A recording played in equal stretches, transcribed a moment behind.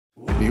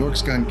New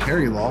York's gun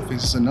carry law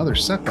faces another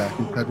setback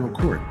in federal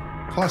court.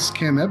 Plus,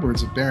 Cam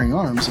Edwards of Bearing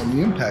Arms on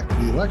the impact of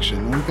the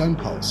election on gun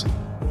policy.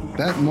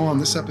 That and more on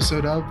this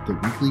episode of the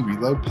Weekly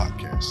Reload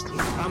podcast.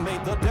 I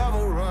made the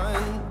devil run.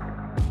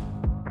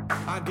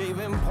 I gave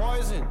him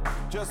poison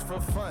just for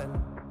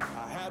fun.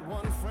 I had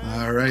one friend.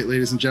 All right,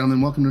 ladies and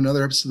gentlemen, welcome to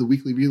another episode of the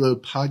Weekly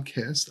Reload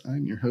podcast.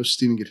 I'm your host,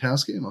 Stephen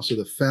Gutowski. I'm also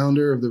the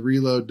founder of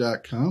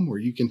thereload.com, where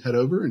you can head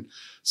over and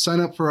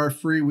sign up for our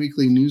free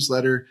weekly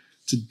newsletter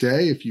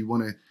today if you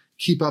want to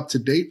keep up to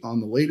date on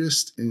the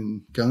latest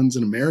in guns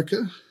in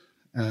America.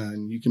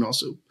 And you can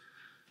also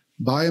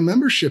buy a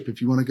membership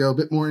if you want to go a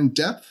bit more in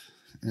depth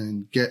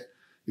and get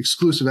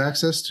exclusive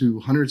access to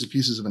hundreds of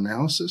pieces of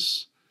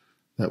analysis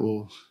that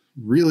will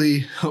really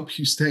help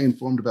you stay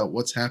informed about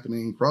what's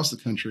happening across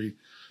the country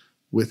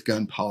with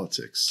gun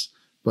politics.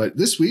 But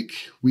this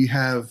week, we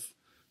have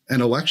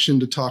an election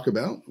to talk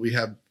about. We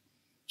have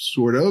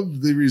sort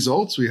of the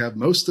results. We have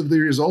most of the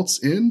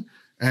results in.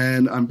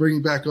 And I'm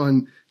bringing back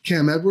on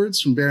Cam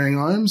Edwards from Bearing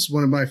Arms,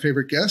 one of my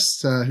favorite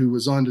guests, who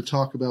was on to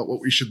talk about what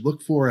we should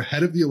look for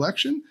ahead of the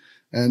election,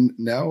 and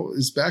now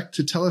is back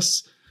to tell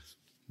us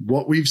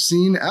what we've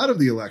seen out of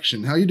the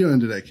election. How are you doing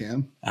today,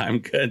 Cam? I'm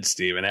good,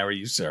 Stephen. How are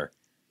you, sir?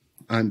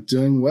 I'm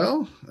doing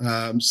well.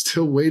 I'm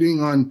still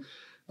waiting on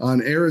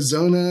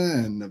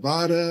Arizona and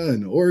Nevada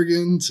and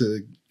Oregon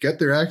to get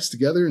their acts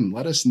together and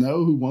let us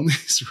know who won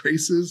these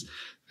races.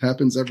 It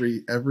happens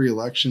every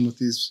election with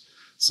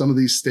some of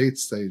these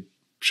states. They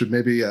should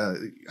maybe,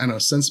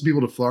 send some people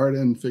to Florida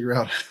and figure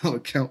out how to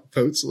count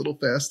votes a little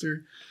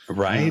faster.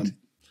 Right.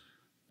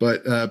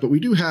 But we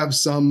do have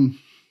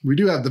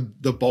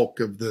the bulk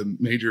of the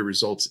major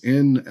results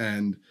in,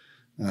 and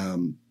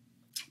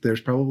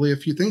there's probably a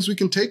few things we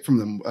can take from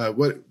them.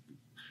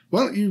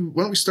 Why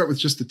don't we start with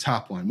just the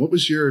top line? What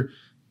was your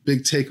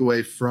big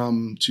takeaway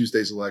from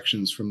Tuesday's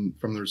elections from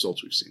the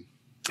results we've seen?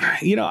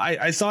 You know,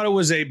 I thought it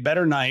was a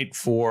better night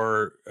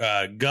for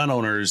gun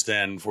owners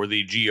than for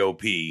the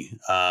GOP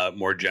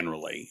more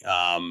generally,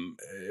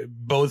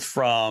 both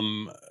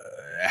from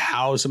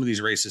how some of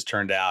these races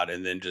turned out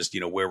and then just,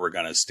 where we're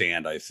going to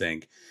stand, I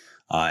think,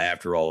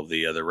 after all of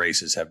the other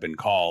races have been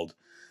called.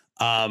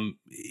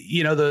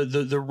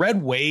 The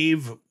red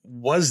wave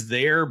was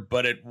there,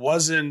 but it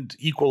wasn't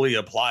equally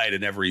applied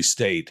in every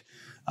state.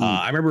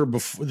 I remember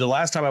the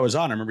last time I was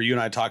on, I remember you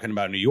and I talking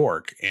about New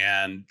York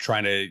and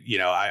trying to,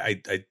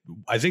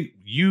 I think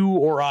you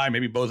or I,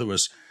 maybe both of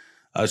us,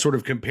 sort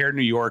of compared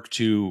New York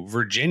to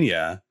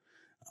Virginia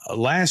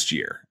last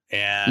year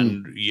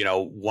and,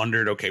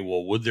 wondered, okay,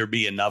 well, would there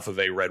be enough of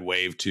a red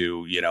wave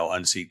to,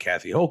 unseat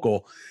Kathy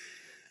Hochul?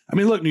 I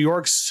mean, look, New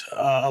York's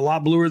a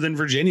lot bluer than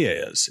Virginia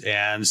is.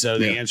 And so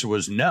the answer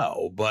was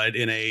no. But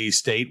in a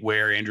state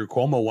where Andrew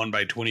Cuomo won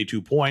by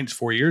 22 points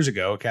 4 years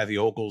ago, Kathy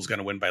Hochul is going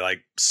to win by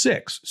like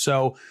 6.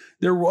 So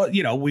there was,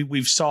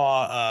 we've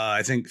saw,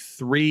 I think,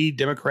 3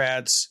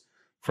 Democrats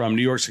from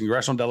New York's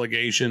congressional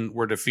delegation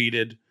were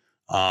defeated.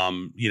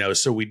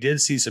 So we did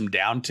see some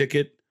down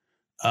ticket,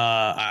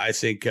 I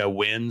think,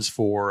 wins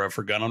for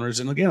gun owners.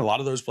 And again, a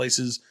lot of those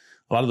places,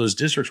 a lot of those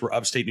districts were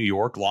upstate New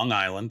York, Long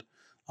Island.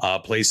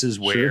 Places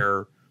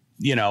where,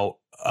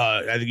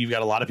 I think you've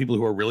got a lot of people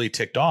who are really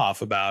ticked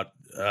off about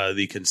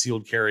the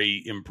Concealed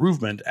Carry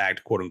Improvement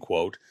Act, quote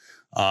unquote,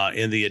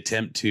 in the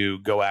attempt to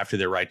go after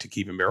their right to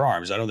keep and bear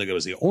arms. I don't think it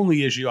was the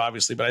only issue,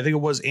 obviously, but I think it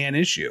was an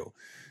issue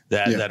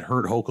that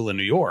hurt Hochul in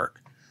New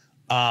York.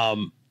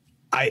 Well,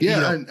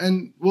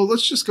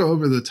 let's just go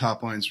over the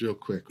top lines real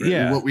quick, right?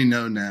 Yeah. What we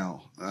know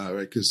now,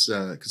 right?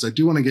 Because I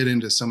do want to get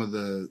into some of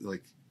the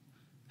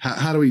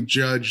how do we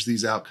judge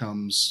these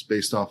outcomes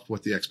based off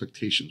what the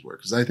expectations were?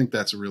 Because I think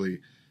that's a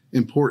really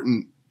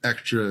important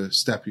extra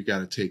step you got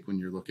to take when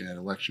you're looking at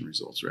election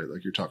results, right?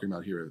 Like you're talking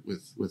about here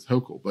with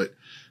Hochul. But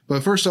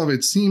first off,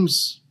 it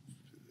seems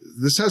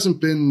this hasn't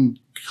been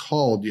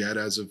called yet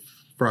as of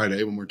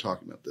Friday when we're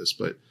talking about this,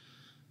 but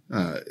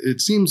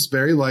it seems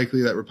very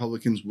likely that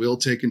Republicans will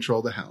take control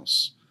of the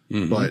House,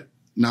 but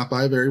not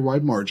by a very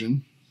wide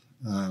margin.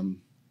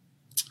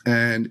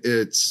 And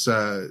it's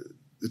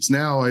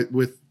now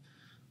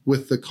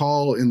with the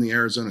call in the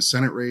Arizona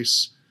Senate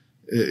race,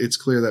 it's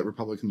clear that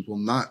Republicans will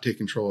not take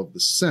control of the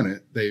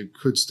Senate. They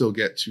could still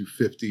get to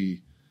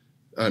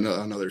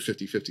another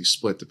 50-50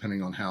 split,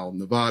 depending on how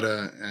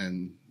Nevada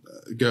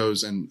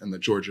goes and the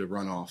Georgia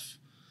runoff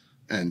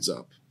ends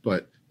up.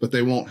 But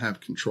they won't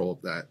have control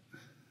of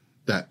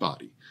that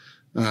body.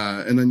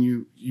 And then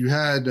you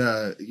had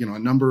a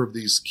number of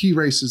these key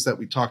races that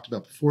we talked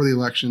about before the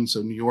election.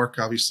 So New York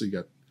obviously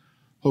got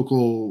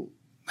Hochul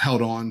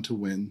held on to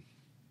win,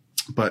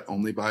 but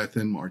only by a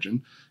thin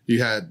margin.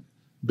 You had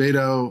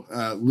Beto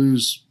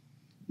lose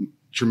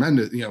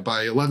tremendous,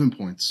 by 11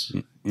 points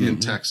in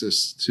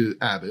Texas to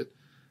Abbott.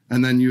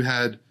 And then you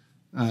had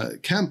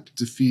Kemp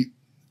defeat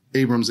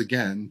Abrams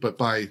again, but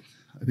by,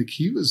 I think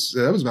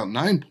that was about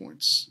 9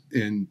 points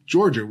in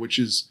Georgia, which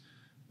is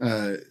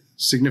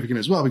significant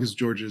as well because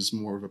Georgia is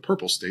more of a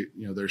purple state.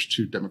 There's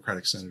 2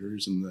 Democratic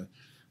senators, and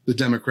the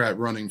Democrat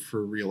running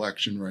for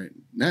re-election right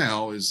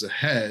now is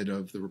ahead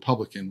of the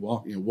Republican.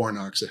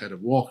 Warnock's ahead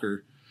of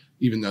Walker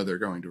even though they're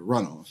going to a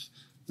runoff.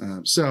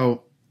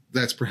 So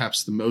that's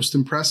perhaps the most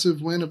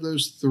impressive win of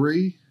those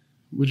three,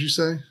 would you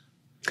say?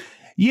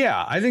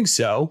 Yeah, I think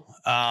so.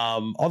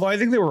 Although I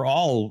think they were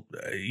all,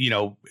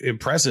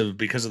 impressive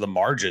because of the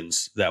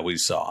margins that we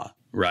saw.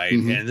 Right.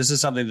 Mm-hmm. And this is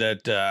something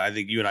that I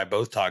think you and I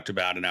both talked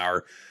about in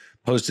our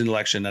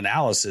post-election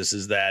analysis,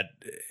 is that,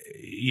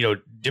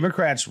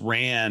 Democrats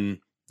ran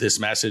this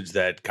message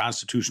that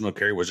constitutional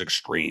carry was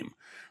extreme.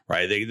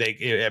 Right.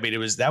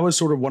 That was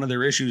sort of one of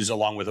their issues,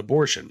 along with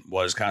abortion,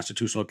 was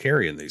constitutional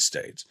carry in these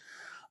states.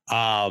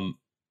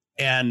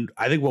 And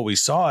I think what we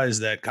saw is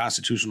that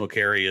constitutional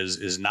carry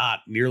is not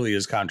nearly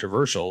as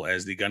controversial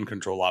as the gun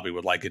control lobby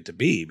would like it to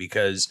be,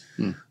 because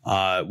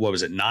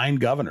 9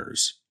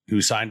 governors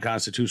who signed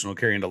constitutional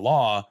carry into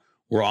law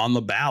were on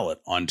the ballot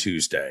on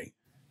Tuesday.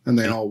 And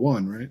they all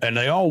won, right? And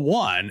they all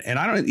won. And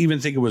I don't even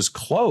think it was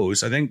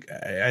close. I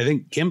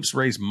think Kemp's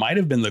race might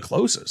have been the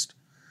closest.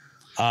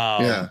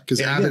 Because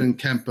Abbott and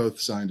Kemp both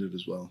signed it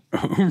as well.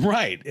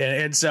 Right.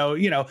 And so,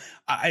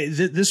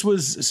 this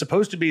was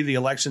supposed to be the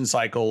election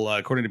cycle,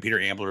 according to Peter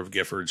Ambler of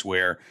Giffords,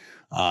 where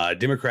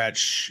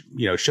Democrats,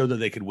 showed that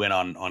they could win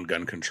on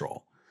gun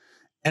control.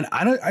 And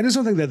I just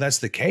don't think that that's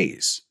the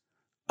case.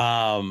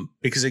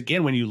 Because,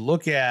 again, when you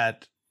look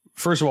at,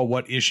 first of all,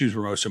 what issues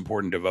were most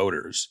important to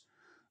voters,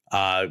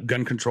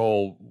 gun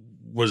control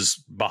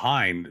was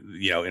behind,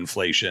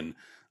 inflation,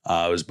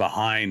 was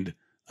behind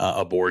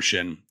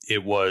abortion.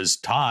 It was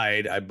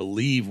tied, I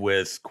believe,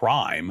 with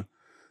crime.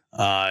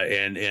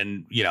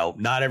 And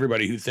not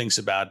everybody who thinks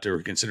about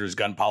or considers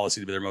gun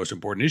policy to be their most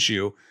important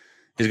issue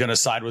is going to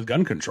side with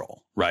gun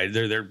control. Right.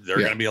 There are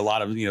going to be a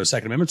lot of,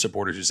 Second Amendment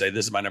supporters who say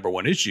this is my number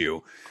one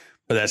issue,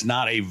 but that's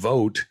not a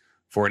vote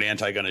for an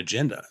anti-gun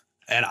agenda.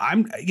 And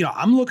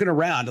I'm looking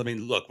around. I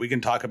mean, look, we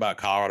can talk about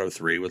Colorado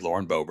 3 with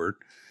Lauren Boebert.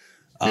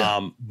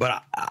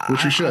 But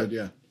which you should.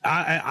 Yeah.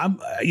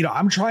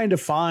 I'm trying to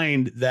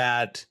find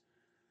that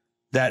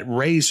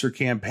race or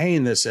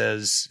campaign that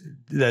says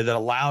that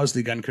allows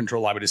the gun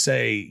control lobby to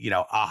say,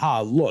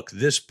 look,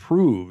 this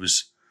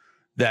proves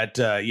that,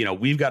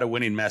 we've got a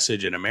winning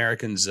message and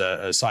Americans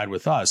side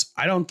with us.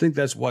 I don't think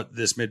that's what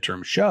this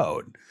midterm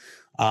showed.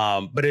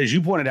 But as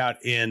you pointed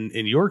out in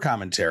your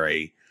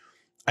commentary,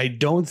 I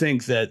don't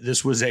think that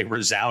this was a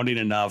resounding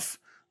enough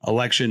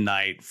election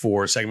night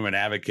for Second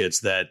Amendment advocates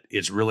that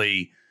it's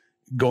really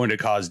going to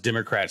cause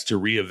Democrats to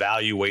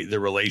reevaluate their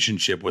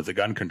relationship with the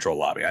gun control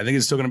lobby. I think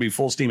it's still going to be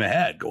full steam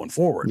ahead going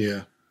forward.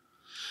 Yeah.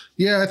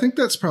 Yeah, I think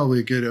that's probably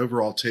a good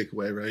overall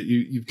takeaway, right?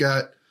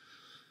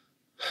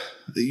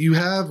 You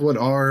have what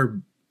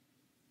are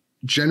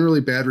generally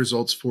bad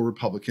results for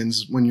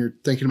Republicans when you're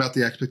thinking about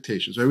the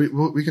expectations, right?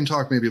 We can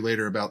talk maybe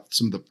later about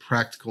some of the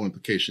practical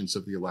implications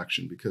of the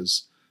election,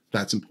 because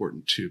that's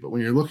important too. But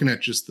when you're looking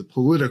at just the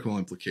political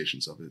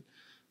implications of it,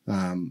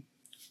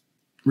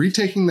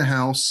 retaking the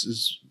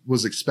House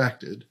was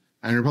expected,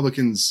 and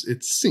Republicans,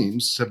 it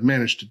seems, have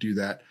managed to do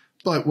that.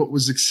 But what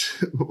was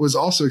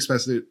also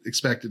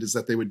expected is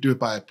that they would do it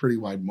by a pretty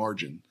wide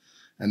margin,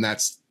 and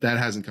that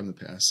hasn't come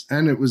to pass.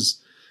 And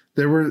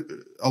there were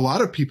a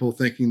lot of people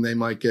thinking they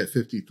might get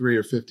 53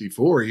 or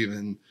 54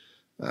 even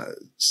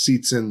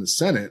seats in the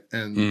Senate,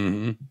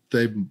 and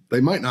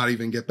they might not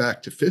even get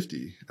back to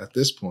 50 at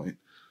this point.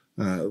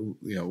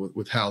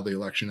 With how the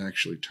election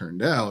actually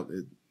turned out,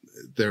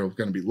 they're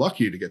going to be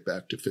lucky to get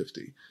back to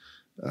 50.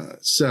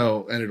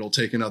 And it'll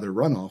take another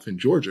runoff in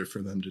Georgia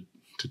for them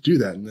to do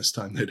that. And this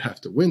time they'd have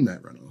to win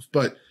that runoff.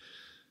 But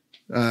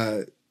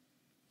and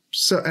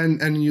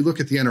you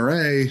look at the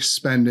NRA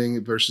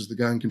spending versus the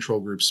gun control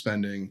group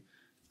spending.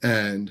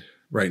 And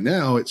right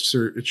now it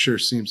sure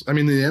seems, the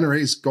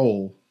NRA's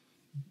goal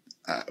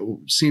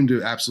seemed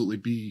to absolutely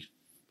be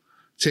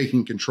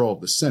taking control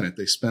of the Senate.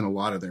 They spent a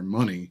lot of their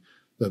money,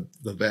 the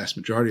vast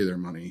majority of their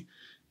money,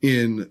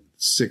 in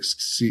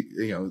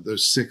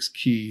those 6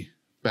 key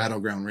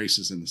battleground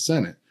races in the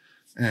Senate.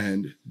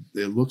 And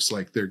it looks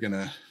like they're going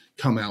to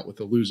come out with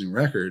a losing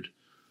record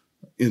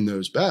in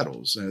those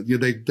battles.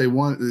 They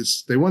won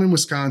in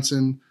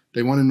Wisconsin,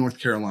 they won in North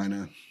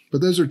Carolina,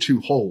 but those are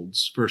 2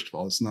 holds. First of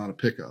all, it's not a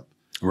pickup.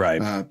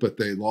 Right. But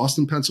they lost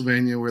in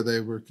Pennsylvania, where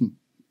they were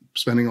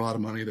spending a lot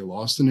of money. They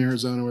lost in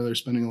Arizona, where they're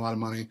spending a lot of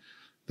money.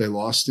 They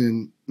lost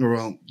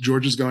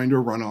Georgia's going to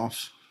a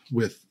runoff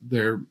with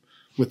the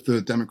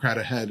Democrat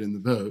ahead in the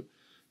vote,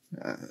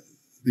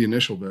 the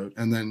initial vote.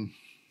 And then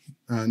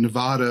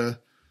Nevada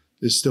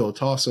is still a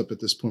toss-up at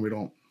this point.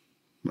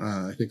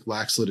 I think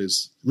Laxlet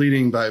is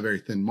leading by a very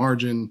thin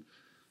margin,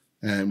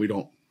 and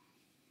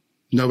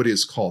nobody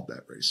has called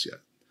that race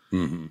yet.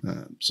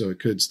 Mm-hmm. So it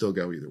could still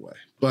go either way.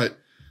 But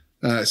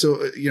that's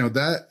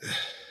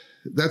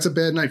a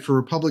bad night for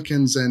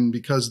Republicans. And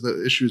because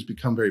the issues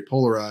become very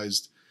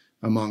polarized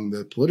among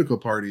the political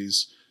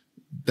parties,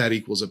 that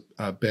equals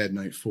a bad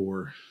night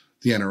for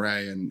the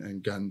NRA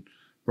and gun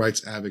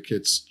rights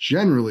advocates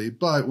generally.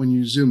 But when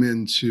you zoom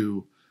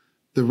into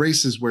the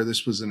races where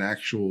this was an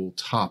actual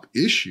top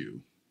issue,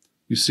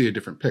 you see a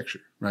different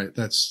picture, right?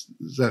 Is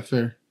that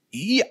fair?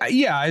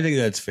 Yeah, I think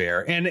that's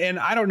fair. And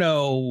I don't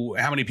know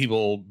how many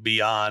people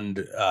beyond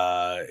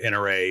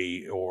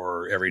NRA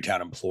or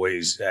Everytown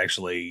employees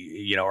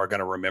actually, are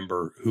going to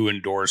remember who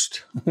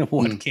endorsed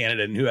what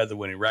candidate and who had the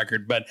winning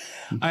record. But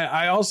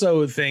I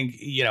also think,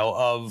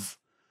 of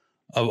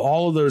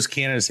all of those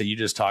candidates that you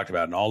just talked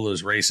about and all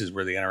those races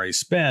where the NRA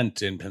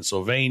spent in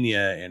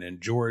Pennsylvania and in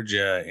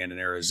Georgia and in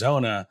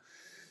Arizona,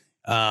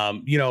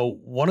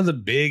 one of the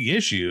big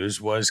issues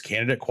was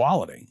candidate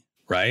quality.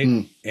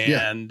 Right.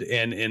 And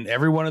in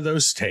every one of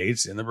those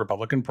states in the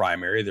Republican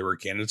primary, there were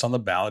candidates on the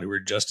ballot who were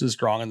just as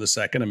strong in the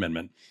Second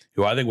Amendment,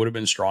 who I think would have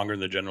been stronger in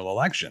the general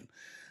election.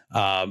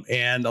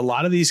 And a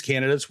lot of these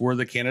candidates were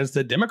the candidates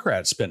that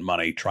Democrats spent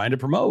money trying to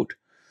promote.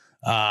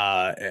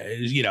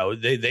 They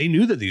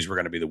knew that these were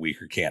going to be the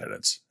weaker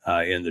candidates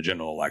in the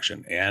general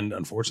election. And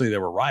unfortunately, they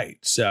were right.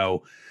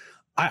 So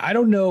I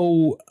don't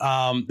know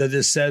that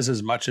this says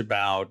as much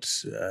about,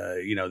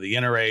 the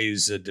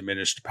NRA's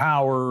diminished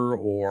power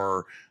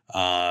or,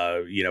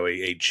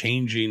 a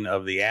changing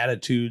of the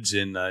attitudes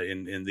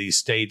in these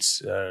states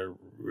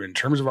in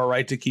terms of our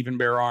right to keep and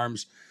bear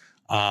arms.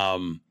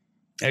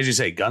 As you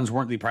say, guns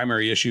weren't the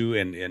primary issue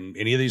in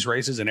any of these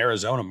races. In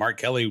Arizona, Mark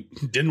Kelly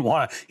didn't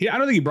want to. I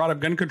don't think he brought up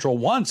gun control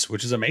once,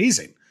 which is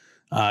amazing,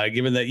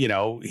 given that,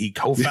 he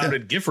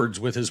co-founded Giffords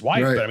with his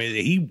wife. Right. But I mean,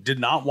 he did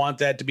not want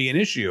that to be an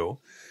issue.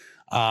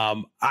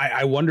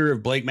 I wonder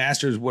if Blake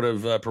Masters would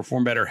have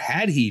performed better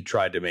had he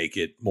tried to make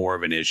it more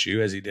of an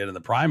issue as he did in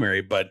the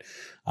primary. But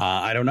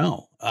I don't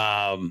know.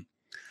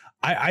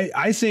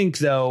 I think,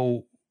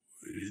 though,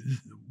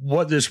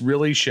 what this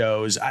really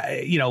shows,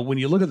 when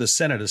you look at the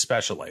Senate,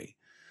 especially,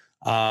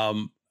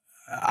 I'm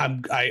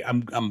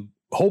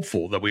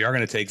hopeful that we are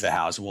going to take the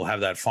House and we'll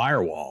have that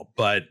firewall.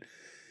 But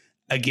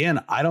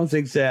again, I don't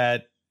think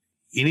that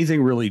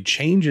anything really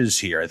changes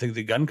here. I think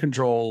the gun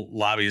control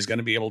lobby is going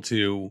to be able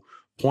to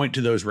point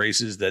to those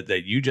races that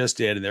you just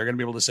did, and they're going to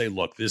be able to say,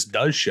 look, this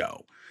does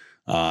show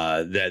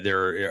that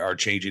there are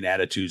changing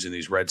attitudes in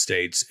these red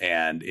states,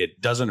 and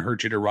it doesn't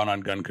hurt you to run on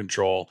gun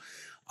control.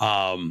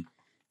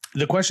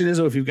 The question is,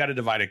 though, if you've got a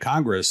divided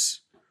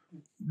Congress,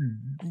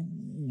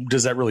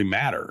 does that really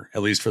matter,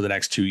 at least for the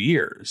next 2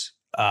 years?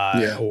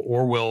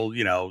 Or will,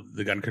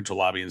 the gun control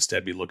lobby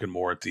instead be looking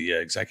more at the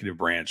executive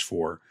branch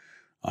for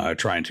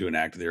trying to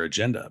enact their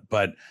agenda?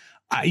 But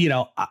I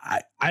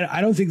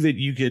don't think that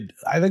you could.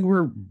 I think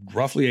we're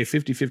roughly a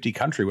 50-50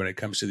 country when it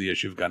comes to the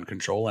issue of gun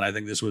control. And I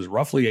think this was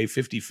roughly a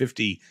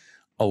 50-50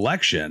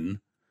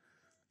 election.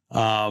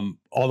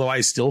 Although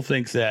I still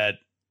think that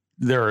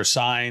there are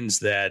signs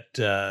that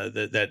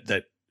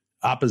that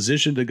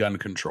opposition to gun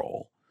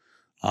control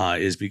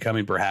is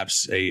becoming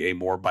perhaps a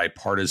more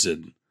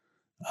bipartisan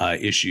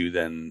issue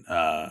than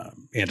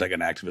anti-gun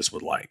activists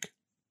would like.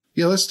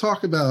 Yeah, let's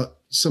talk about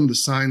some of the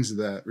signs of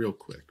that real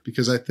quick,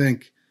 because I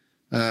think,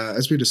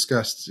 as we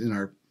discussed in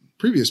our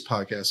previous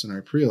podcast, in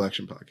our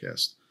pre-election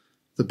podcast,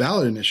 the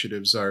ballot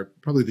initiatives are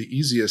probably the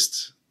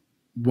easiest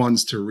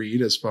ones to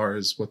read as far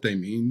as what they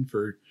mean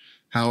for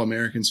how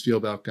Americans feel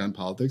about gun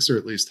politics, or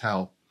at least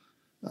how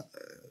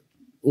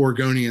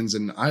Oregonians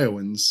and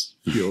Iowans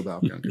feel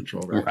about gun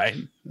control, right?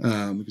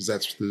 Because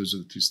those are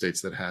the two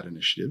states that had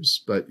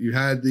initiatives. But you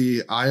had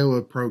the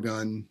Iowa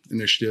pro-gun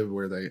initiative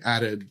where they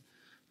added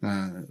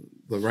the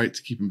right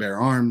to keep and bear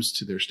arms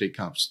to their state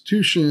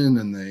constitution,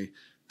 and they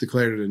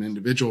declared it an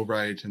individual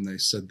right, and they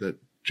said that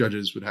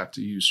judges would have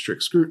to use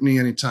strict scrutiny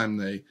anytime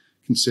they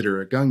consider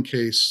a gun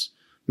case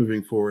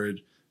moving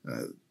forward.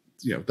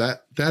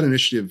 That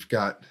initiative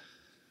got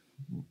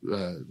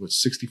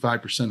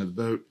 65% of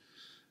the vote.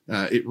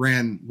 It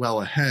ran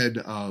well ahead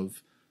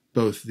of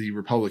both the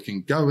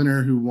Republican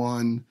governor who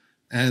won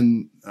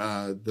and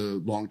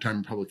the longtime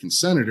Republican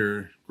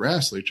senator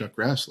Chuck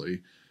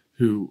Grassley,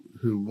 who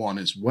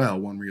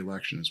won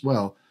re-election as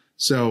well.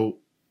 So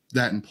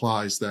that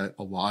implies that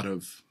a lot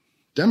of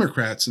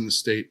Democrats in the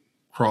state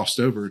crossed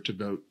over to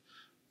vote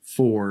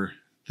for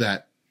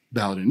that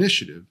ballot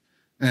initiative.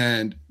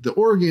 And the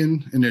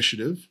Oregon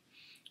initiative,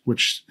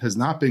 which has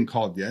not been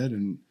called yet,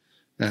 and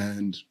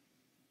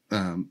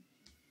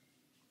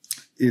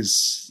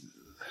is,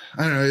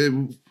 I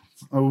don't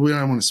know, we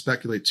don't want to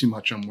speculate too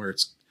much on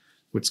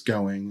what's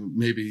going.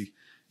 Maybe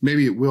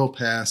it will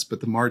pass, but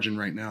the margin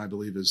right now, I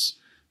believe, is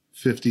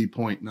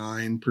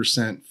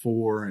 50.9%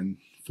 for and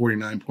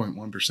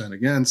 49.1%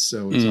 against.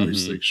 So it's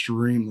obviously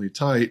extremely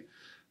tight.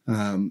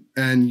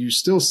 And you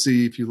still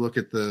see, if you look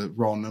at the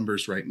raw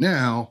numbers right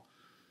now,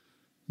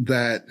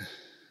 that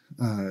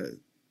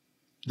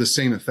the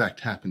same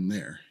effect happened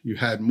there. You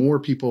had more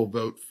people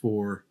vote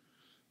for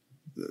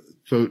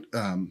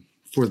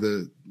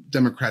the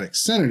Democratic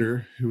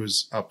senator who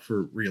was up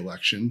for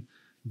re-election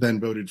than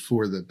voted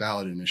for the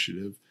ballot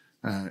initiative.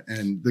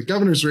 And the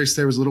governor's race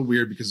there was a little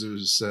weird because it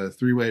was a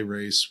three-way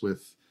race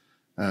with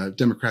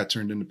Democrat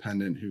turned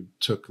independent who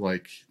took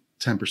like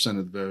 10%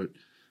 of the vote.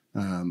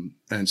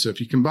 And so if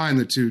you combine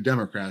the two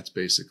Democrats,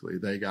 basically,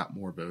 they got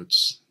more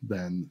votes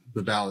than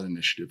the ballot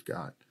initiative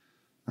got.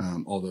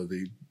 Although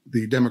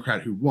the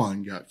Democrat who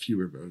won got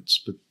fewer votes,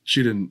 but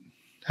she didn't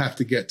have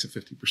to get to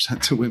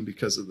 50% to win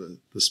because of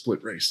the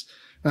split race.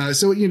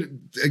 So,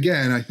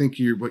 again, I think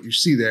what you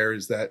see there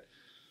is that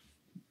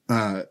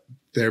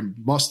there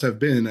must have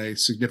been a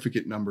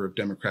significant number of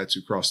Democrats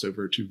who crossed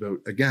over to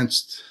vote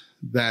against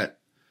that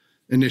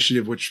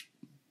initiative, which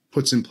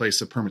puts in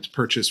place a permit to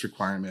purchase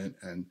requirement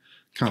and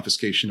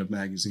confiscation of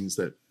magazines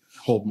that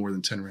hold more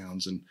than 10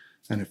 rounds and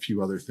a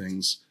few other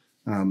things.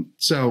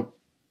 So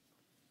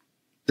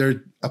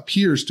there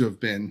appears to have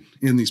been,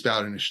 in these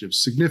ballot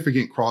initiatives,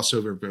 significant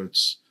crossover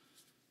votes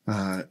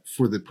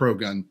for the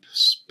pro-gun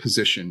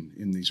position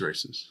in these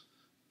races.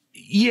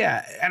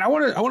 Yeah, and I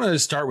want to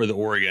start with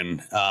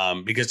Oregon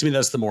because to me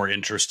that's the more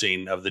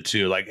interesting of the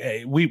two. Like,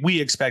 hey,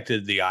 we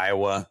expected the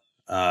Iowa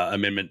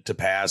amendment to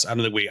pass. I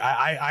don't think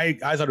I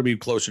thought it'd be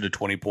closer to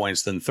 20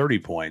 points than 30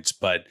 points,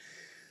 but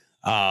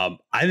I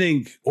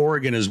think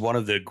Oregon is one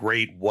of the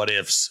great what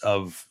ifs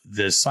of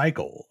this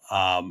cycle.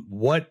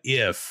 What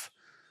if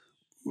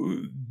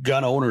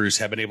gun owners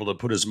have been able to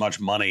put as much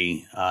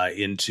money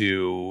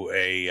into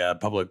a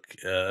public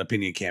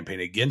opinion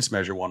campaign against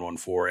Measure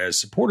 114 as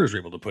supporters were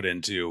able to put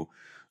into,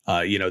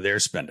 their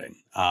spending?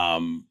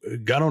 Gun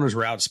owners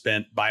were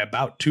outspent by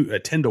about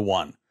 10 to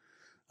 1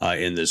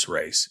 in this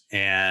race.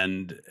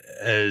 And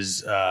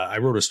as I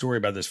wrote a story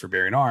about this for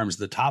Bearing Arms,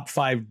 the top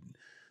five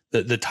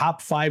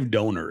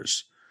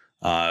donors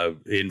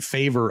in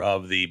favor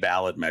of the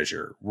ballot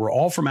measure were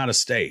all from out of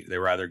state. They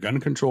were either gun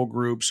control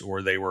groups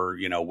or they were,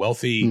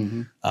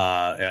 wealthy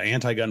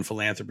anti-gun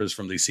philanthropists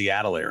from the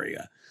Seattle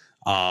area.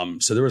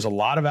 So there was a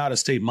lot of out of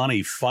state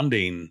money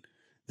funding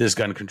this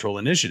gun control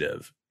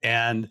initiative.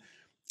 And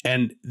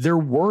there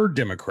were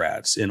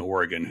Democrats in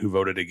Oregon who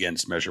voted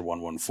against Measure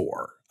 114.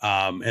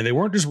 And they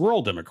weren't just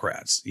rural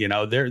Democrats.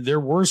 There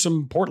were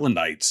some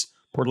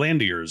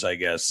Portlandiers, I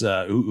guess,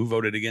 who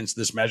voted against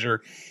this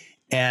measure.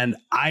 And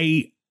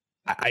I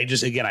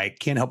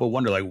can't help but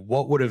wonder, like,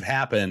 what would have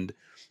happened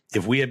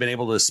if we had been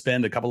able to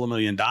spend a couple of $1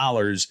 million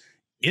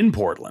in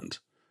Portland,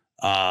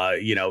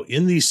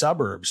 in these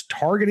suburbs,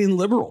 targeting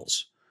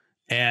liberals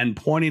and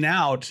pointing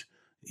out,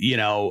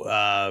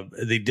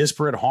 the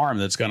disparate harm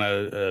that's going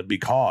to be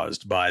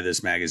caused by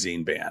this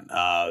magazine ban.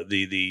 Do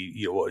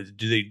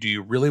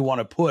you really want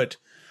to put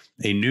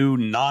a new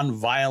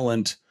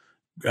nonviolent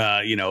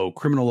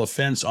criminal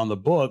offense on the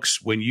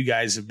books when you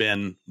guys have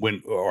been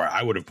when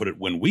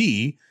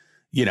we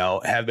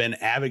have been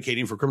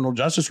advocating for criminal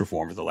justice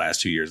reform for the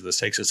last 2 years? This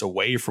takes us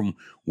away from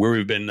where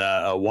we've been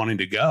wanting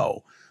to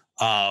go.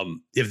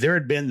 If there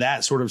had been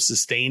that sort of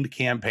sustained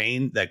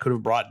campaign that could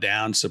have brought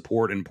down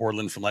support in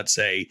Portland from, let's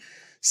say,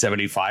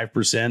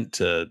 75%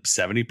 to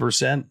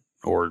 70%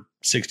 or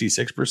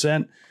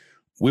 66%,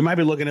 we might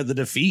be looking at the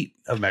defeat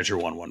of Measure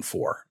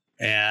 114.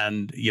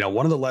 And,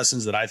 one of the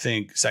lessons that I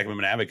think Second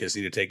Amendment advocates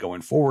need to take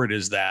going forward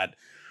is that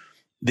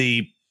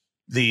the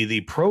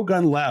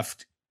pro-gun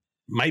left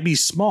might be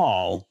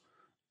small,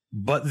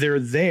 but they're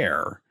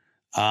there.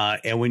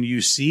 And when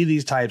you see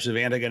these types of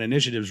anti-gun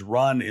initiatives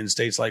run in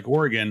states like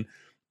Oregon,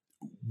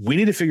 we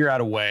need to figure out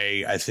a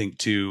way, I think,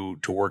 to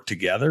work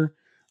together.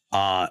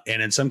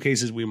 And in some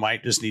cases, we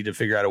might just need to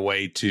figure out a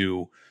way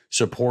to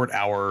support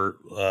our,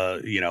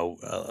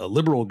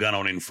 liberal gun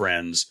owning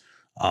friends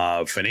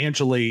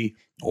financially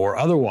or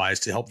otherwise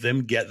to help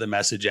them get the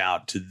message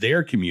out to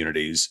their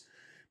communities.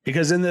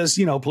 Because in this,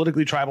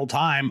 politically tribal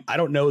time, I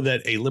don't know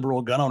that a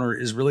liberal gun owner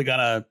is really going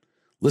to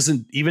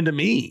listen even to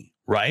me,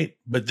 right?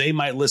 But they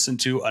might listen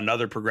to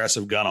another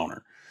progressive gun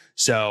owner.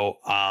 So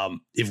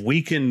if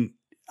we can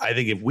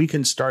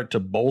start to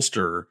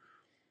bolster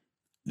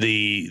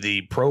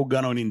the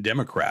pro-gun owning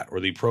Democrat or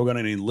the pro-gun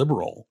owning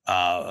liberal,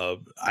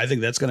 I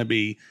think that's going to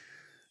be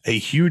a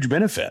huge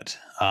benefit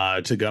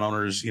to gun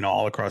owners,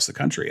 all across the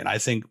country. And I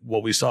think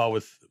what we saw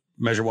with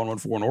Measure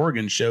 114 in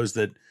Oregon shows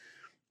that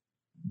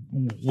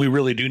we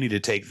really do need to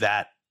take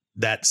that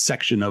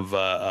section of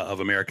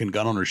American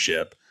gun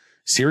ownership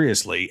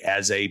seriously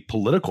as a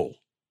political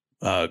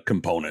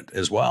component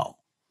as well.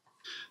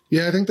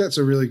 Yeah, I think that's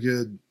a really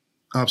good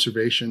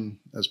observation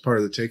as part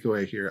of the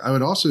takeaway here. I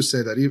would also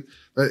say that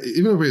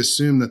even if we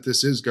assume that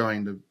this is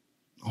going to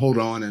hold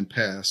on and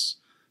pass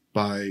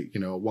by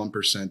 1%,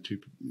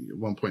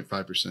 1.5%,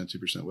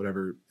 2%,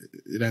 whatever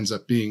it ends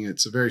up being,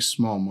 it's a very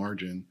small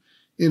margin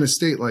in a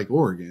state like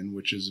Oregon,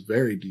 which is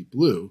very deep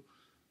blue.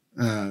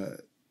 I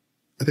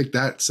think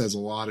that says a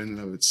lot in and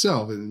of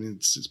itself. I mean,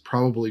 it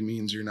probably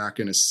means you're not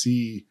going to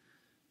see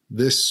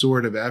this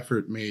sort of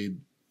effort made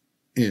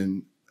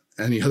in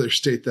any other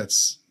state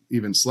that's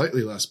even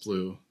slightly less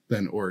blue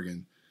than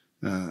Oregon.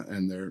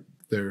 And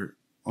there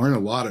aren't a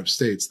lot of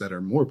states that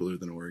are more blue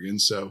than Oregon.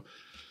 So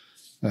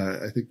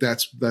I think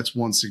that's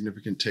one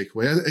significant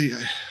takeaway.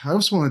 I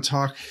also want to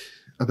talk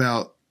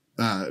about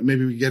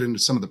maybe we get into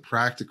some of the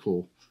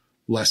practical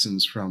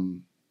lessons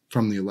from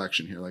the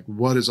election here. Like,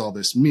 what does all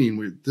this mean?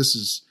 We've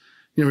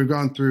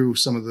gone through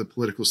some of the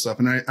political stuff.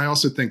 And I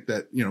also think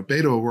that,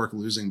 Beto O'Rourke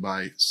losing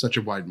by such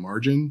a wide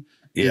margin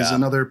is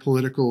another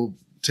political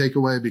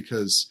takeaway,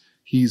 because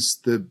he's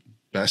the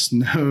best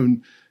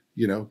known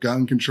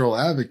gun control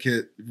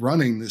advocate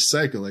running this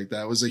cycle. Like,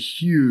 that was a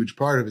huge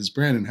part of his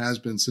brand and has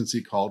been since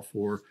he called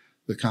for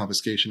the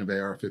confiscation of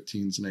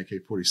AR-15s and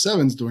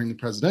AK-47s during the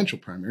presidential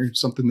primary,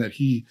 something that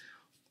he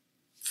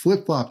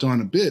flip-flopped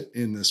on a bit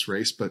in this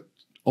race, but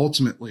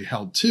ultimately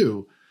held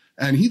to.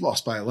 And he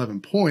lost by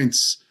 11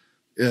 points.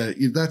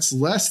 That's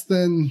less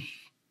than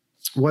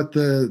what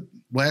the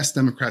last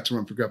Democrat to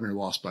run for governor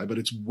lost by, but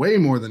it's way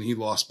more than he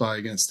lost by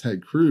against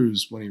Ted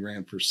Cruz when he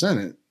ran for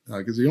Senate,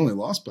 because he only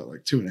lost by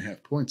like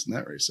 2.5 points in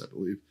that race, I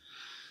believe.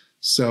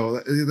 So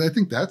I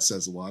think that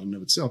says a lot in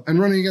of itself. And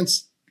running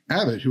against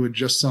Abbott, who had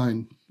just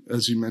signed,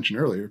 as you mentioned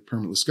earlier,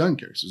 permitless gun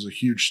carries. There's a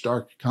huge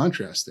stark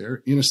contrast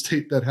there in a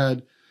state that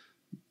had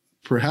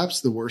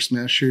perhaps the worst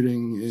mass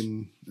shooting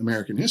in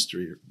American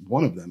history,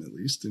 one of them at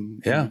least,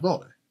 in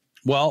Uvalde.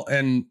 Well,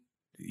 and,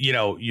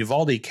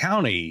 Uvalde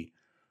County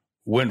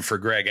went for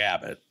Greg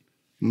Abbott.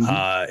 Mm-hmm.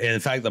 And in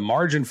fact, the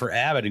margin for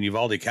Abbott in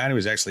Uvalde County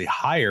was actually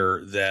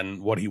higher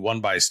than what he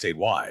won by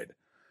statewide.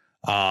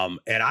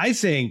 And I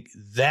think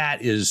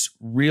that is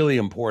really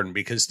important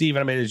because,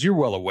 Stephen, as you're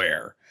well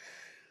aware,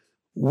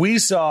 we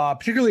saw,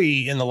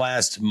 particularly in the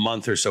last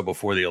month or so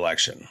before the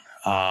election,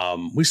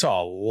 we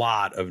saw a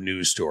lot of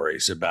news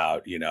stories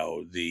about,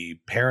 the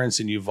parents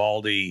in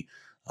Uvalde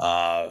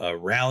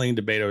rallying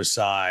to Beto's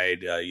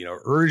side,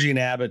 urging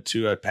Abbott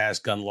to pass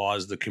gun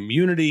laws. The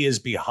community is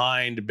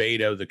behind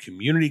Beto. The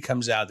community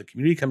comes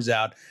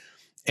out.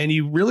 And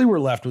you really were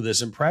left with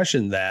this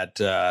impression that,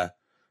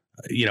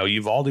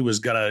 Uvalde was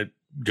going to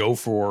go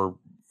for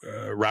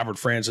Robert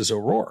Francis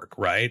O'Rourke,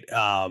 right?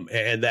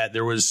 And that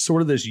there was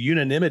sort of this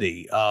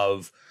unanimity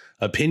of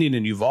opinion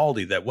in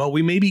Uvalde that, well,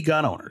 we may be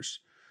gun owners,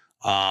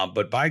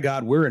 but by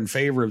God, we're in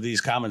favor of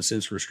these common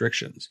sense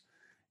restrictions.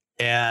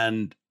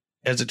 And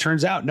as it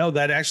turns out, no,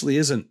 that actually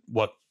isn't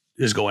what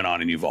is going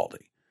on in Uvalde.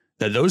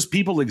 That those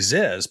people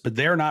exist, but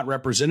they're not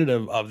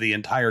representative of the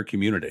entire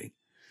community.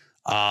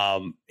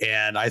 And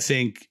I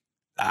think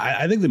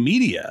the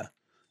media,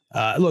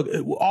 look,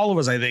 all of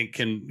us, I think,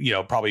 can,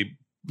 probably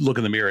look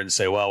in the mirror and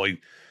say, well, we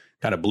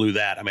kind of blew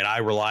that. I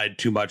relied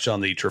too much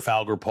on the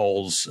Trafalgar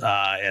polls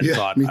and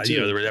thought,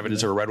 there was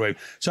evidence of a red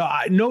wave. So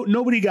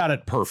nobody got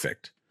it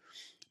perfect.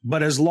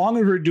 But as long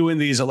as we're doing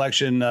these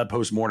election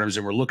postmortems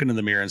and we're looking in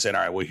the mirror and saying,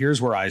 all right, well, here's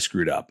where I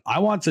screwed up. I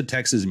want the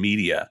Texas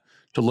media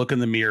to look in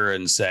the mirror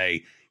and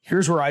say,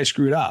 here's where I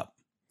screwed up.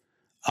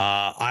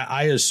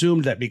 I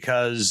assumed that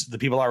because the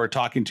people I were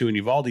talking to in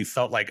Uvalde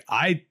felt like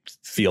I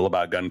feel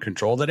about gun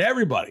control, that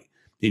everybody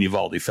in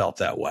Uvalde felt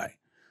that way.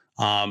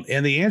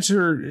 And the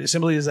answer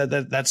simply is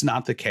that that's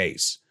not the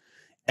case.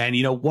 And,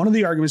 one of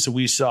the arguments that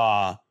we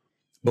saw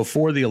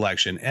before the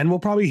election, and we'll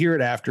probably hear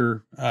it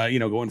after,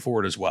 going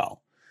forward as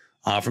well,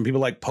 from people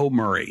like Poe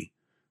Murray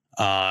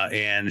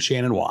and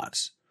Shannon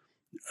Watts,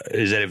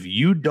 is that if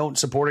you don't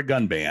support a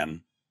gun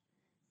ban,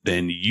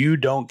 then you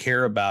don't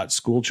care about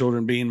school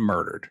children being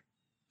murdered,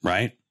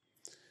 right?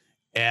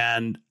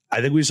 And I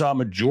think we saw a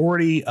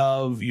majority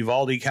of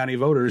Uvalde County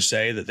voters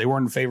say that they were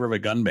in favor of a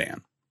gun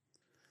ban.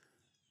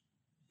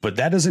 But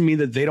that doesn't mean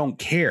that they don't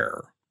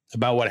care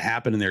about what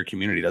happened in their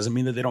community. It doesn't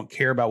mean that they don't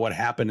care about what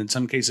happened in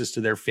some cases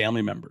to their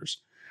family members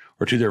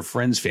or to their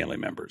friends' family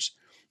members.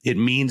 It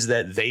means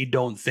that they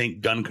don't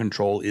think gun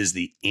control is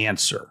the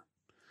answer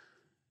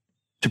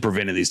to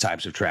preventing these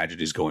types of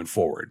tragedies going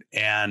forward.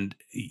 And,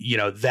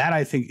 that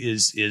I think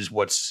is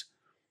what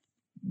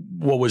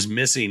was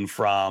missing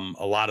from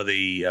a lot of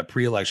the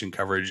pre-election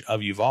coverage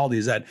of Uvalde,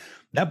 is that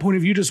point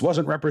of view just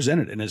wasn't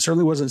represented, and it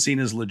certainly wasn't seen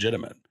as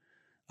legitimate.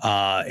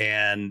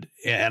 And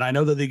I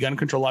know that the gun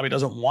control lobby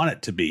doesn't want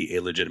it to be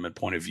a legitimate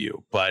point of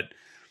view, but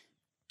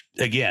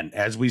again,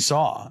 as we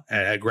saw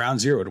at ground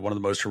zero to one of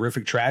the most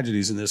horrific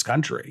tragedies in this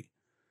country,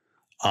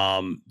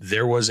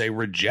 there was a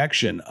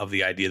rejection of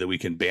the idea that we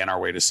can ban our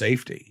way to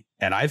safety.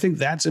 And I think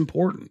that's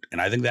important.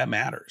 And I think that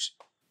matters.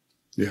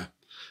 Yeah.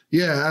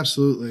 Yeah,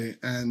 absolutely.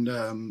 And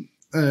on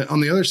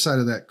the other side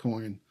of that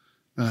coin,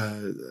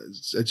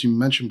 as you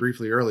mentioned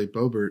briefly earlier,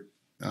 Boebert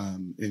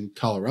in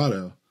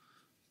Colorado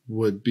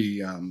would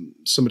be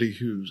somebody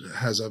who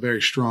has a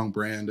very strong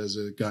brand as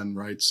a gun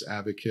rights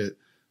advocate,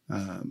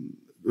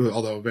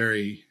 although a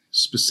very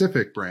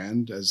specific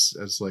brand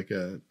as like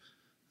a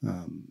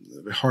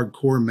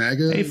hardcore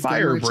MAGA, a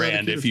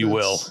firebrand, if you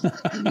will.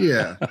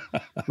 Yeah,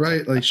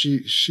 right. Like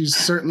she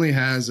certainly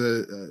has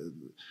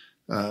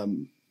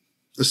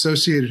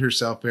associated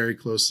herself very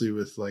closely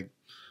with like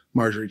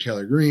Marjorie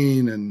Taylor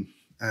Greene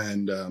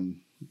and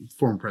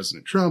former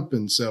President Trump,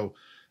 and so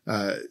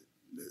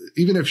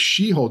even if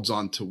she holds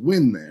on to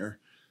win there,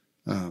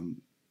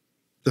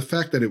 the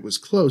fact that it was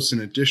close in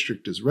a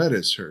district as red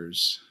as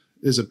hers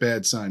is a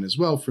bad sign as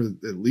well for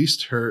at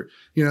least her.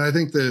 I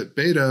think that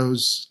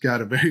Beto's got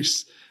a very,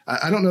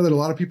 I don't know that a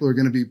lot of people are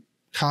going to be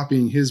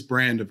copying his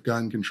brand of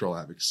gun control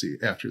advocacy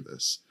after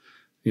this.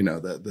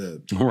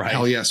 The right.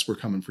 Hell yes, we're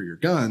coming for your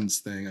guns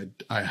thing.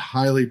 I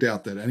highly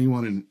doubt that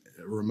anyone in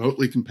a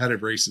remotely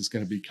competitive race is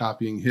going to be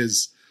copying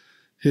his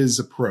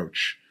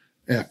approach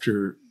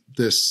after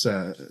this,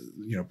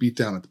 beat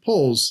down at the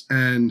polls.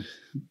 And,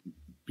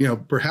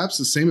 perhaps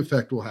the same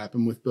effect will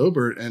happen with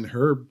Boebert and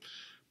her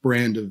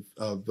brand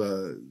of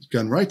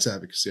gun rights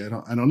advocacy. I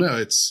don't know.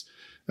 It's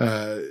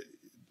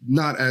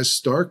not as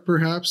stark,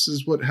 perhaps,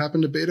 as what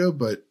happened to Beto,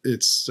 but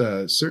it's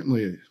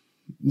certainly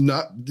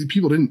not. The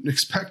people didn't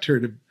expect her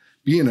to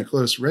be in a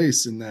close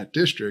race in that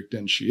district,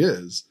 and she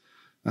is.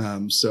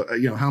 So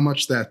how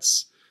much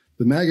that's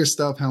the MAGA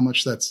stuff, how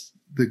much that's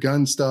the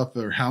gun stuff,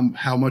 or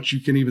how much you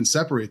can even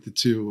separate the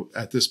two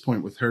at this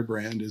point with her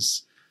brand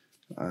is,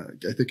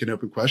 I think, an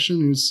open question.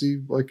 You see,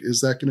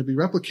 is that going to be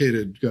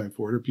replicated going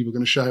forward? Are people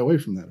going to shy away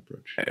from that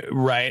approach?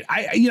 Right.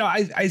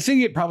 I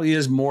think it probably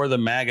is more the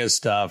MAGA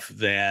stuff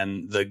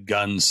than the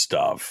gun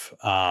stuff.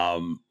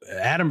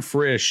 Adam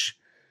Frisch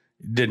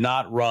did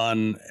not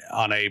run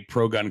on a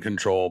pro-gun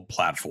control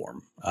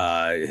platform.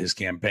 His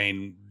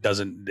campaign his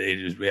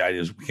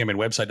campaign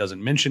website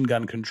doesn't mention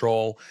gun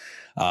control.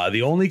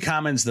 The only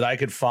comments that I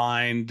could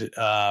find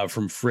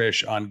from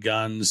Frisch on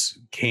guns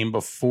came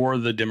before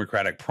the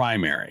Democratic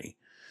primary.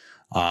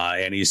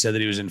 And he said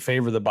that he was in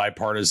favor of the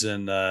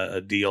bipartisan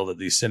deal that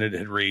the Senate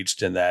had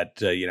reached, and that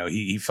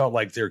he felt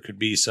like there could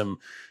be some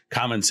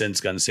common sense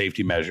gun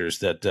safety measures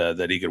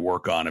that he could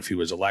work on if he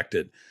was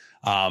elected.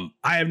 I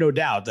have no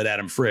doubt that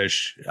Adam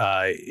Frisch,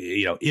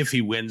 if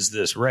he wins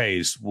this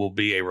race, will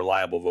be a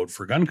reliable vote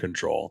for gun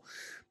control.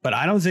 But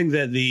I don't think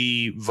that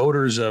the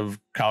voters of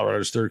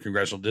Colorado's 3rd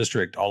congressional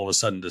district all of a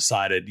sudden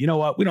decided, you know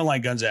what, we don't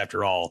like guns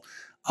after all.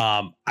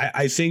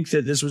 I think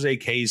that this was a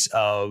case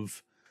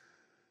of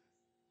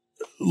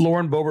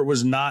Lauren Boebert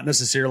was not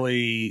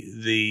necessarily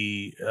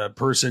the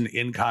person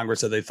in Congress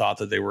that they thought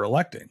that they were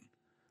electing.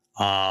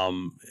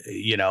 And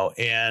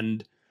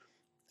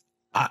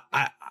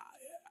I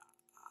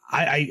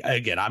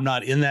again, I'm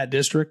not in that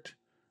district.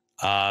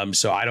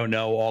 So I don't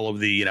know all of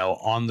the,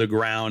 on the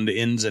ground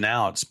ins and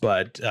outs,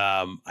 but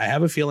I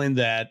have a feeling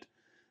that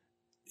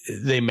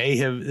they may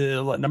have,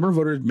 a number of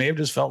voters may have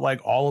just felt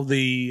like all of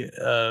the,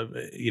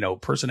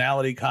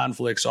 personality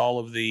conflicts, all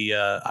of the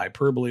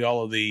hyperbole,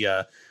 all of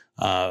the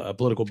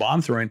political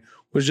bomb throwing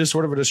was just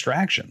sort of a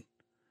distraction.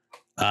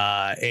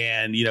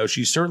 And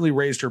she certainly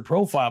raised her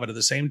profile, but at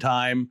the same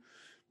time,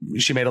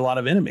 she made a lot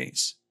of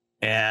enemies.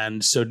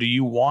 And so do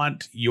you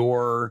want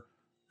your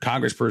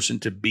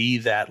congressperson to be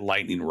that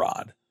lightning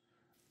rod?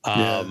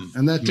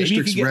 And that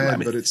district's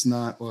red, but it's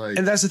not like.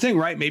 And that's the thing,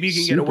 right? Maybe you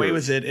can get away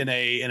with it in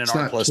an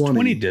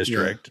R+20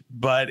 district,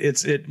 but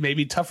it may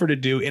be tougher to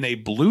do in a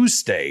blue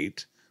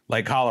state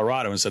like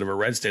Colorado instead of a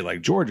red state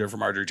like Georgia for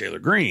Marjorie Taylor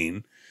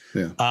Greene.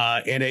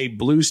 Yeah. In a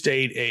blue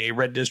state, a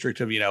red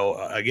district of,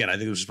 again, I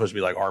think it was supposed to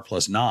be like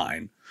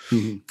R+9.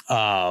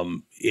 Mm-hmm.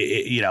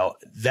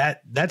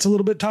 That's a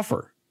little bit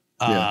tougher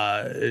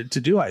to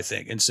do, I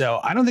think. And so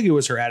I don't think it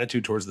was her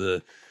attitude towards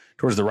the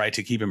right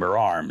to keep and bear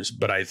arms,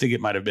 but I think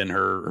it might have been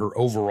her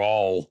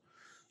overall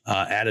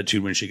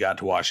attitude when she got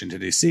to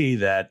Washington, D.C.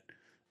 that,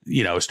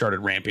 started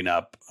ramping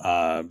up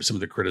some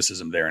of the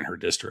criticism there in her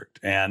district.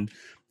 And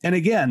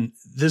again,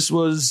 this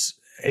was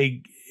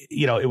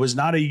it was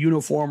not a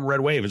uniform red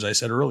wave. As I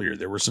said earlier,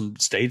 there were some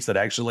states that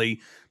actually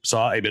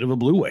saw a bit of a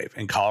blue wave,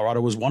 and Colorado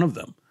was one of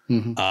them.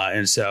 Mm-hmm.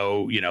 And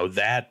so,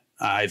 that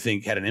I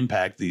think had an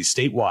impact. The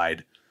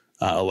statewide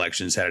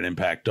elections had an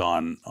impact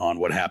on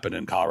what happened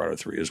in Colorado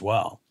 3 as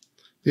well.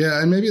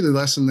 Yeah. And maybe the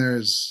lesson there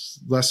is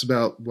less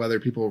about whether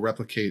people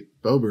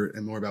replicate Boebert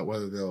and more about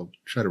whether they'll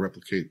try to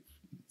replicate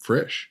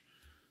Frisch.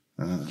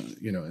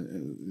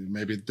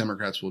 Maybe the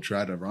Democrats will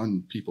try to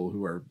run people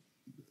who are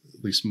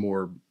at least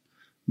more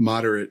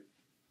moderate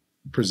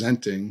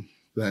presenting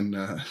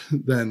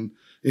than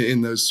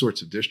in those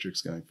sorts of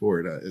districts going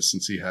forward,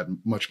 since he had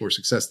much more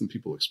success than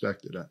people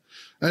expected.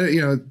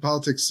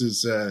 Politics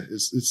is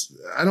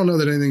I don't know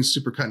that anything's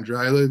super cut and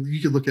dry.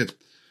 You could look at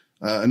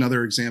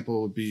another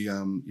example would be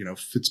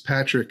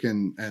Fitzpatrick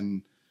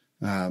and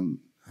I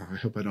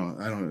hope I don't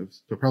know. I'm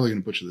probably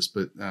going to butcher this,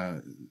 but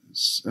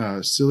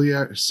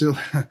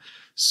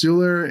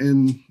Suller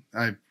in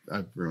I've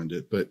ruined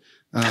it, but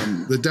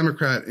the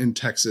Democrat in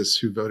Texas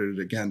who voted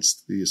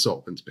against the assault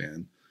weapons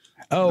ban.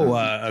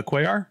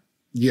 Cuellar?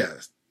 Yeah,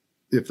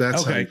 if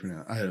that's how you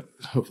pronounce it.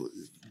 Hopefully.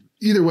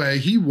 Either way,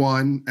 he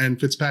won and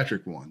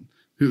Fitzpatrick won,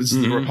 who's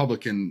the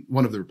Republican,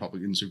 one of the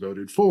Republicans who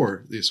voted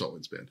for the assault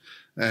weapons ban.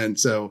 And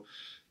so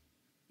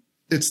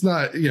it's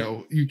not,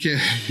 you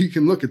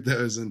can look at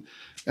those and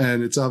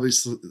it's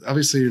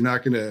obviously you're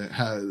not going to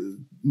have,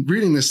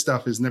 reading this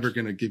stuff is never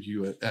going to give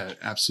you a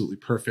absolutely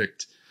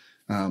perfect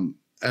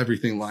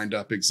everything lined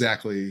up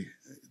exactly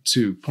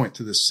to point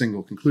to this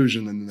single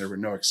conclusion, and there were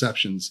no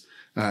exceptions.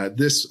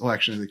 This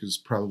election, I think, was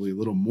probably a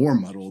little more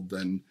muddled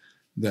than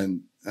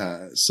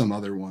some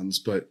other ones,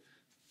 but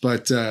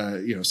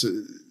so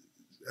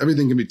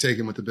everything can be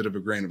taken with a bit of a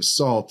grain of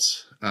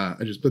salt. I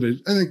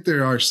think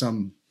there are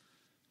some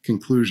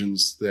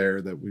conclusions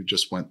there that we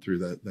just went through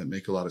that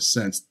make a lot of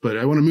sense. But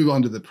I want to move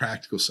on to the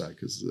practical side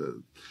because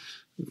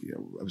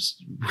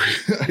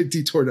I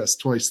detoured us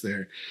twice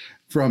there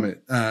from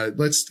it.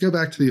 Let's go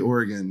back to the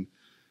Oregon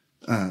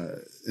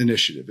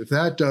initiative. If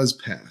that does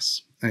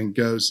pass and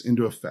goes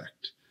into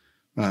effect,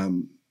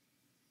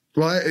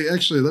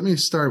 actually, let me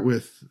start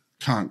with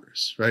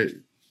Congress, right?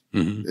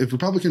 Mm-hmm. If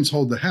Republicans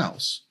hold the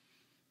House,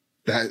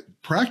 that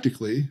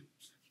practically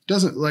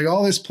doesn't, like,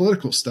 all this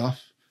political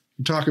stuff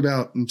you talk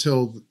about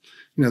until,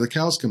 the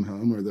cows come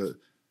home, or the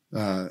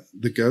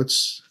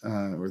goats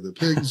or the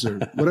pigs or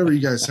whatever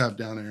you guys have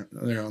down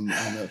there on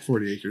that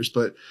 40 acres.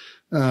 But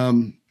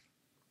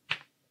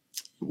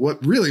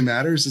what really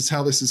matters is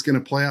how this is going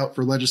to play out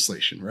for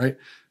legislation, right?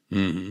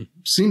 Mm-hmm.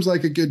 Seems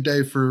like a good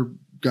day for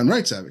gun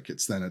rights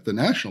advocates then at the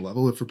national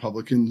level if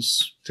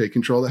Republicans take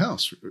control of the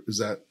House. Is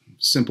that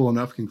simple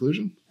enough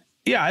conclusion?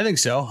 Yeah, I think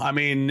so. I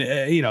mean,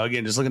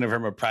 again, just looking at it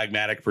from a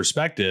pragmatic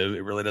perspective,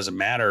 it really doesn't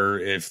matter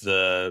if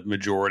the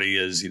majority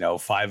is,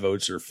 5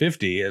 votes or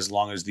 50, as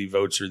long as the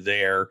votes are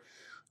there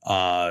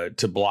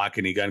to block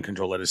any gun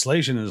control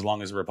legislation, as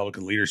long as the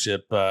Republican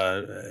leadership,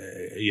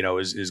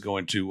 is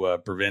going to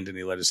prevent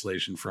any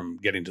legislation from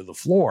getting to the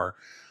floor.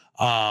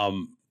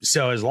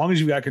 So as long as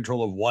you've got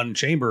control of one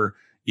chamber,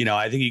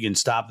 I think you can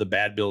stop the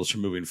bad bills from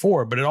moving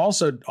forward. But it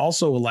also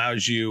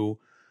allows you,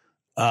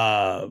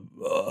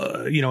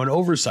 an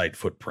oversight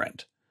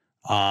footprint.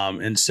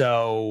 And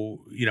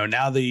so,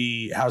 now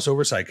the House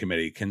Oversight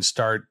Committee can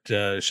start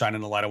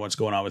shining the light on what's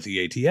going on with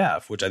the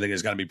ATF, which I think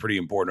is going to be pretty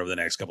important over the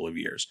next couple of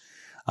years.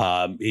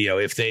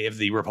 If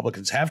the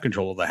Republicans have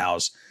control of the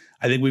House,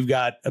 I think we've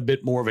got a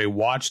bit more of a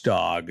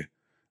watchdog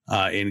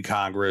in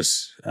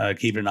Congress,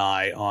 keeping an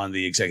eye on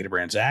the executive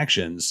branch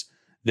actions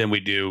than we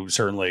do,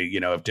 certainly,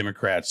 if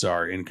Democrats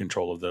are in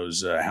control of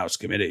those House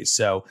committees.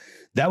 So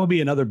that would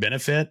be another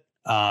benefit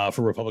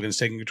for Republicans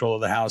taking control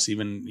of the House,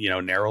 even,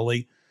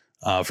 narrowly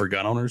for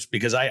gun owners,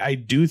 because I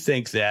do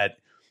think that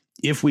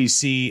if we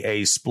see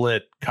a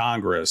split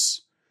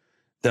Congress,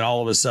 then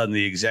all of a sudden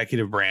the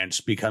executive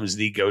branch becomes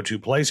the go-to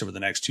place over the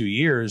next 2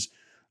 years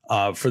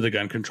for the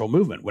gun control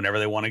movement. Whenever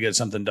they want to get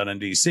something done in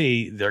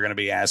D.C., they're going to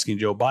be asking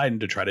Joe Biden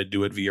to try to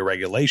do it via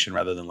regulation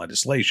rather than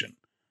legislation.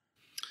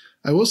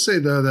 I will say,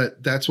 though,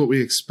 that that's what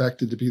we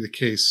expected to be the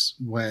case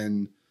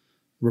when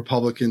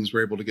Republicans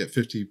were able to get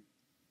 50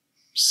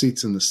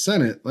 seats in the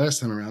Senate last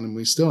time around, and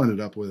we still ended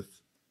up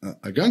with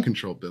a gun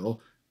control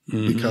bill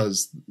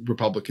because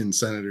Republican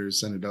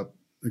senators ended up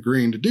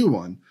agreeing to do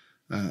one.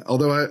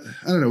 Although I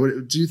don't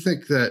know, do you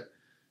think that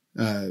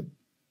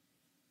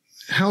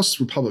House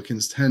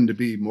Republicans tend to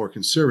be more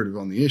conservative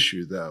on the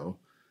issue, though?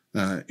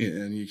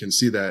 And you can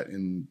see that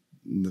in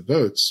the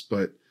votes,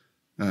 but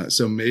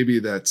so maybe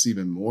that's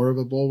even more of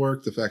a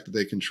bulwark, the fact that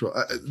they control.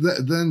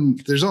 Then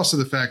there's also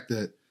the fact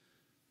that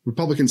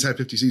Republicans had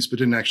 50 seats, but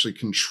didn't actually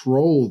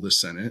control the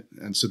Senate.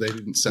 And so they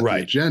didn't set the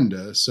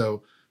agenda.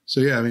 So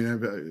yeah, I mean,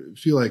 I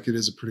feel like it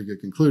is a pretty good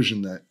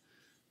conclusion that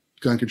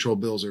gun control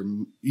bills are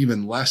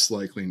even less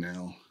likely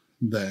now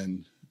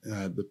than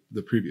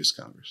the previous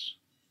Congress.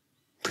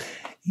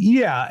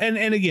 Yeah.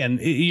 And again,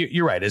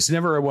 you're right. It's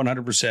never a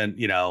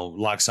 100%,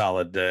 lock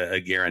solid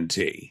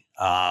guarantee.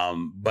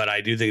 But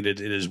I do think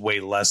that it is way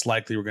less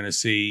likely we're going to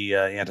see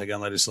anti-gun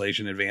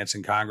legislation advance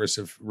in Congress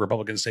if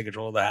Republicans take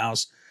control of the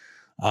House.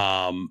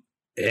 And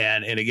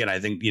again, I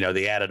think,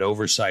 the added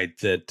oversight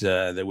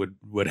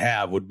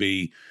that would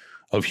be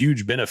of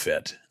huge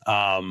benefit.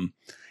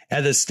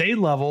 At the state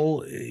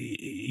level,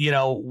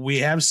 we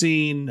have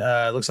seen,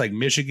 it looks like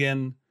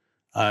Michigan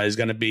is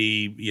going to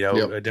be,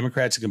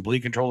 Democrats in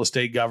complete control of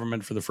state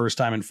government for the first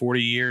time in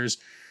 40 years.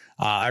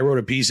 I wrote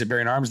a piece at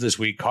Bearing Arms this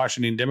week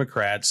cautioning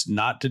Democrats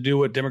not to do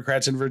what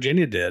Democrats in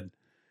Virginia did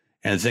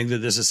and think that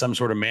this is some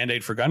sort of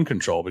mandate for gun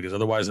control, because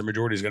otherwise the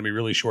majority is going to be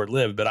really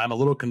short-lived. But I'm a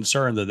little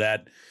concerned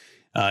that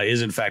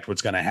is in fact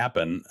what's going to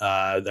happen.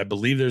 I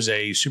believe there's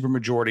a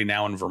supermajority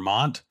now in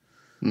Vermont.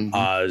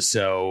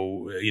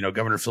 So,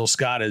 Governor Phil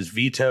Scott has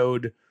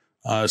vetoed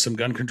some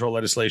gun control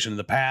legislation in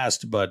the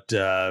past, but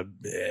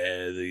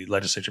the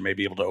legislature may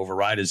be able to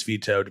override his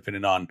veto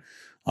depending on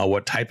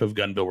what type of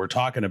gun bill we're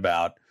talking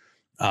about.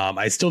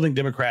 I still think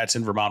Democrats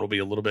in Vermont will be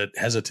a little bit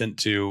hesitant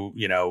to,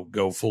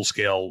 go full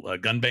scale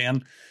gun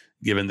ban,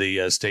 given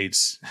the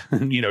state's,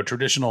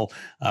 traditional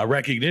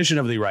recognition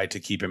of the right to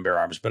keep and bear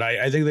arms. But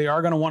I think they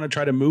are going to want to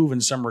try to move in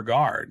some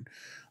regard.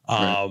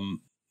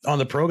 On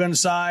the pro-gun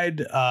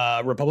side,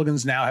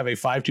 Republicans now have a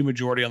 5-2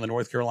 majority on the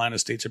North Carolina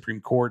State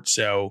Supreme Court.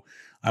 So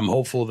I'm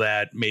hopeful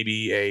that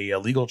maybe a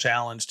legal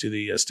challenge to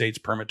the state's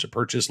permit to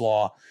purchase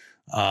law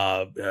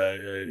can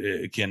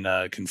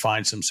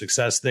find some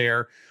success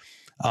there.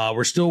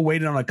 We're still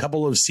waiting on a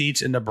couple of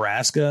seats in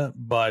Nebraska,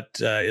 but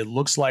it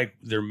looks like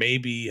there may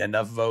be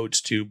enough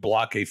votes to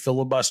block a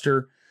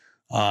filibuster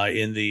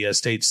in the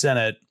state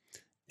Senate,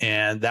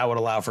 and that would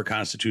allow for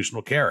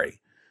constitutional carry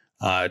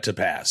to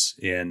pass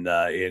in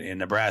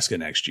Nebraska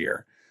next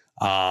year.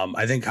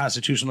 I think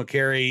constitutional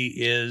carry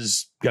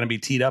is going to be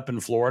teed up in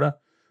Florida.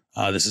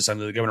 This is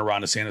something that Governor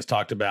Ron DeSantis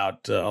talked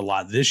about a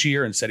lot this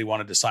year and said he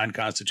wanted to sign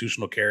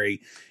constitutional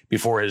carry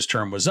before his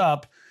term was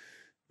up.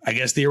 I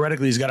guess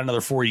theoretically he's got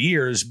another 4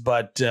 years,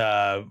 but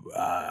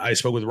I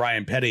spoke with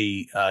Ryan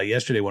Petty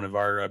yesterday, one of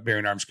our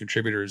Bearing Arms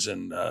contributors,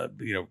 and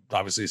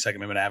obviously a Second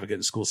Amendment advocate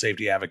and school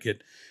safety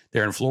advocate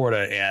there in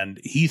Florida, and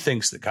he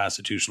thinks that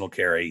constitutional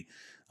carry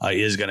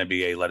is going to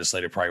be a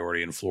legislative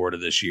priority in Florida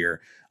this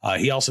year.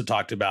 He also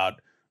talked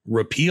about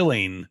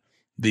repealing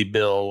the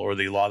bill or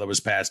the law that was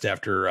passed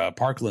after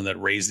Parkland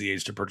that raised the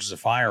age to purchase a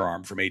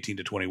firearm from 18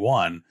 to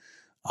 21.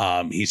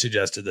 He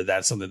suggested that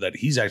that's something that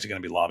he's actually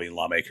going to be lobbying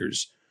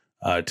lawmakers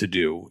to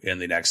do in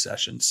the next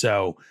session.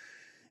 So,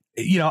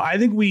 I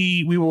think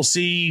we will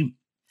see,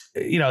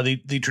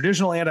 the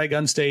traditional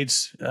anti-gun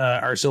states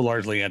are still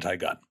largely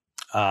anti-gun.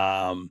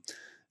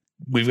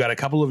 We've got a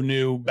couple of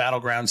new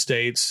battleground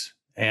states,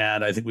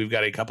 and I think we've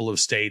got a couple of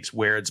states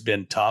where it's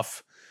been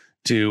tough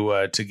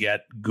to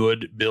get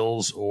good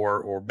bills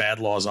or bad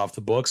laws off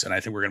the books. And I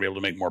think we're going to be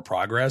able to make more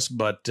progress.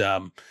 But,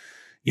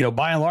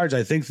 by and large,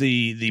 I think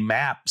the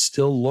map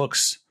still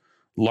looks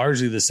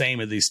largely the same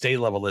at the state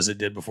level as it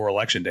did before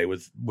Election Day,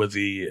 with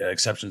the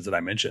exceptions that I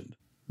mentioned.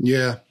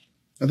 Yeah,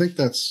 I think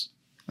that's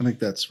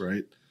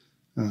right.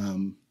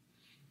 And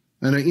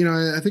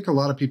I think a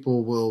lot of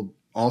people will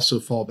also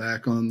fall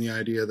back on the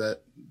idea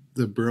that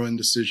the Bruen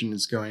decision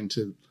is going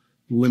to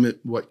limit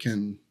what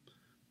can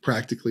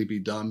practically be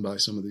done by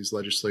some of these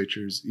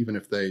legislatures, even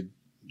if they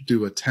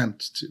do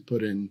attempt to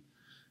put in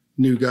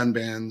new gun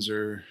bans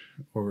or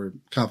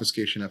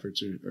confiscation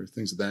efforts or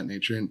things of that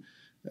nature. And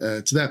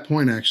to that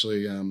point,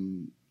 actually,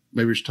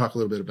 maybe we should talk a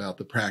little bit about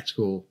the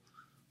practical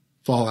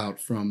fallout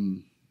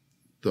from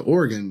the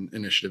Oregon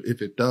initiative.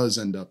 If it does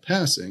end up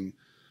passing,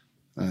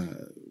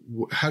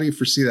 how do you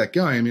foresee that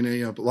going? I mean,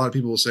 a lot of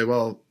people will say,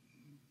 well,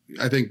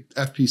 I think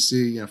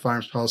FPC,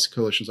 Firearms Policy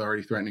Coalition, is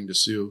already threatening to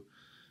sue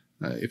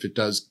if it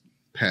does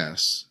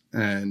pass.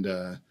 And,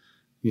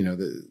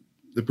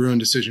 the Bruen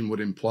decision would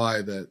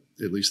imply that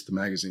at least the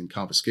magazine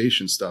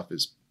confiscation stuff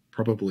is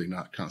probably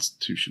not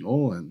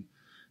constitutional. And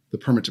the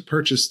permit to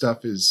purchase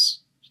stuff is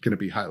going to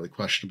be highly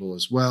questionable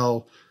as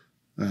well.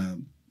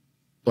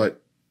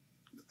 But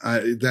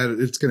that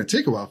it's going to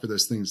take a while for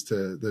those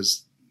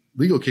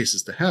legal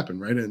cases to happen,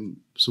 right? And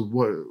so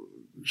what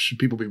should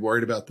people be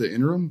worried about the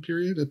interim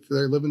period if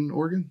they live in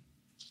Oregon?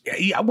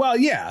 Yeah, well,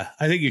 yeah,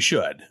 I think you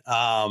should.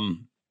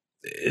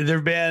 There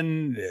have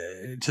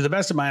been, to the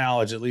best of my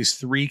knowledge, at least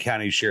 3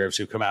 county sheriffs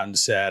who come out and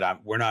said,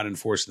 we're not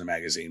enforcing the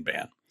magazine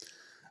ban.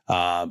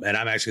 And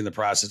I'm actually in the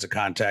process of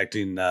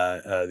contacting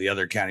the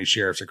other county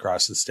sheriffs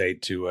across the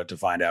state to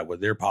find out what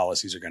their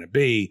policies are going to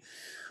be.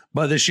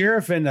 But the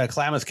sheriff in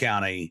Klamath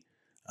County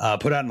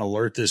put out an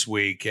alert this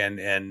week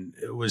and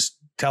was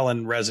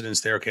telling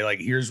residents there, okay, like,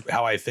 here's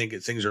how I think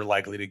things are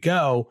likely to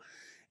go.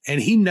 And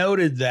he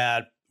noted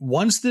that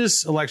once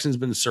this election has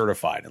been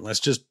certified, and let's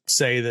just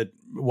say that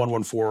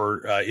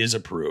 114 is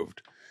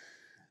approved,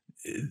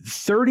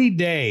 30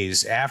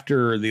 days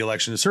after the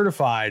election is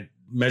certified,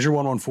 Measure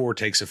 114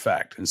 takes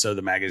effect. And so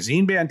the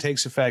magazine ban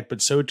takes effect,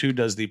 but so too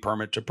does the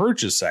permit to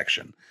purchase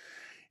section.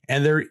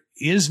 And there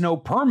is no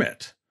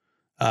permit,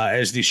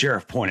 as the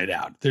sheriff pointed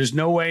out. There's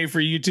no way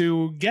for you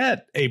to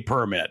get a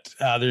permit.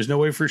 There's no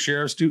way for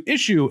sheriffs to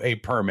issue a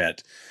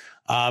permit.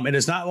 And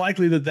it's not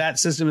likely that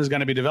system is going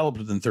to be developed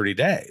within 30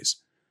 days.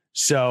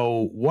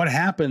 So what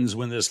happens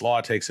when this law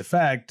takes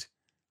effect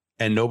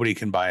and nobody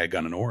can buy a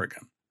gun in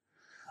Oregon?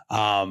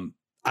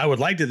 I would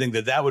like to think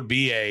that would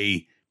be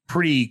a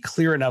pretty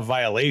clear enough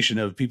violation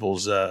of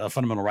people's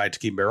fundamental right to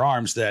keep and bear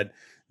arms that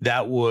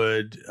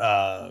would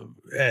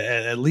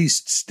at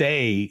least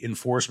stay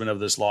enforcement of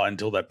this law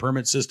until that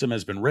permit system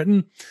has been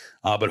written,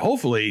 but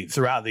hopefully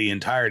throughout the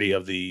entirety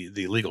of the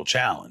legal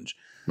challenge,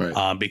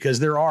 right? Because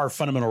there are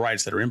fundamental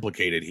rights that are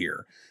implicated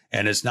here.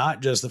 And it's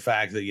not just the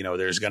fact that,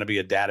 there's going to be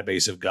a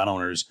database of gun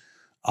owners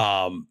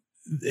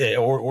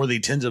or the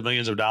tens of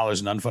millions of dollars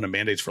in unfunded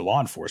mandates for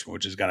law enforcement,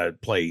 which is going to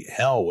play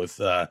hell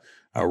with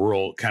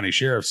rural county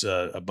sheriffs'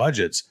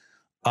 budgets.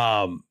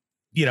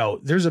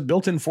 There's a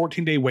built-in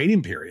 14-day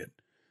waiting period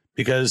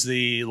because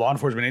the law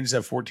enforcement agencies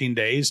have 14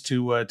 days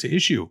to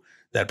issue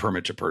that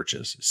permit to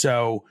purchase.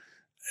 So,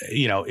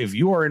 if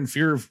you are in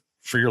fear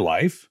for your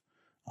life,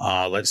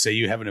 let's say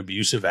you have an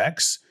abusive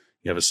ex,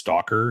 you have a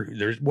stalker,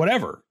 there's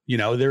whatever,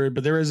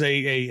 there is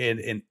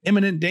an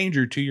imminent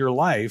danger to your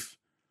life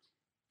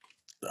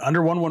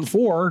under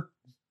 114,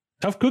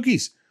 tough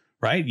cookies,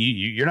 right?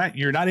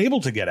 You're not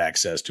able to get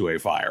access to a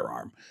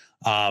firearm.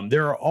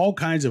 There are all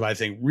kinds of, I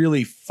think,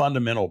 really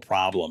fundamental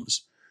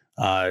problems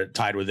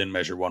tied within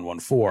Measure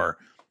 114.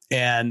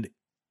 And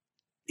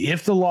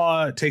if the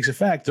law takes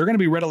effect, they're going to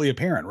be readily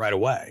apparent right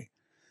away.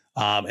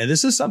 And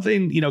this is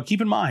something,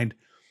 keep in mind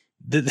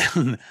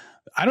that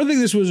I don't think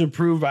this was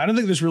approved. I don't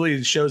think this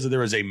really shows that there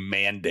was a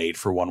mandate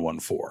for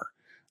 114.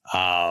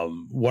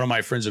 One of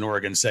my friends in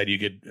Oregon said you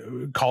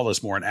could call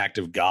this more an act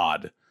of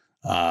God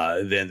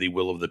than the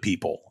will of the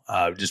people,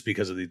 just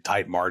because of the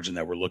tight margin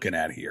that we're looking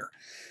at here.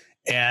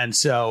 And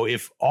so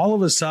if all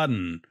of a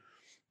sudden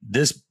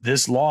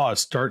this law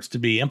starts to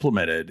be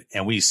implemented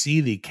and we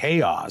see the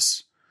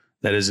chaos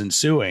that is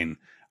ensuing,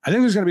 I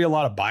think there's going to be a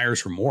lot of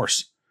buyer's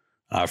remorse,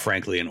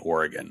 frankly, in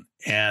Oregon.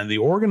 And the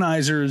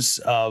organizers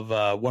of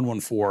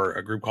 114,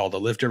 a group called the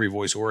Lift Every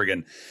Voice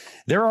Oregon,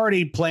 they're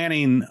already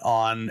planning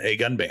on a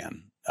gun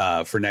ban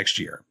for next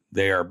year.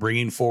 They are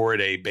bringing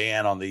forward a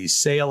ban on the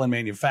sale and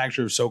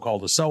manufacture of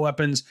so-called assault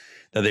weapons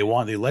that they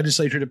want the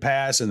legislature to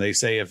pass. And they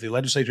say if the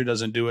legislature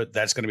doesn't do it,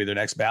 that's going to be their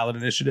next ballot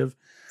initiative.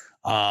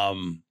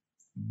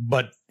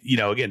 But,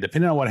 again,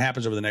 depending on what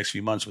happens over the next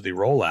few months with the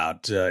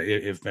rollout,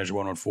 if Measure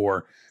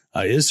 114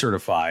 is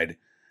certified,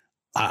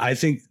 I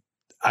think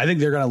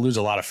they're going to lose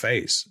a lot of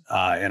face.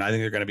 And I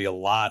think there are going to be a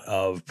lot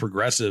of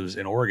progressives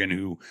in Oregon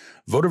who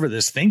voted for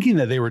this thinking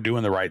that they were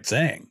doing the right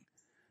thing.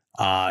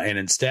 And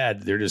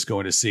instead, they're just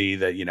going to see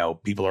that,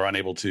 people are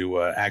unable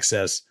to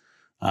access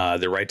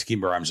their right to keep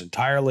and bear arms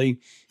entirely.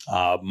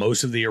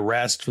 Most of the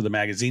arrests for the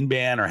magazine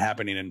ban are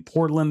happening in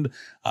Portland.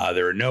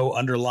 There are no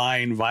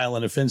underlying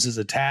violent offenses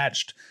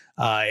attached.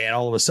 And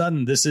all of a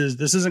sudden, this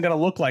isn't going to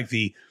look like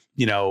the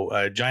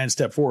giant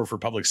step forward for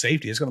public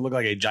safety. It's going to look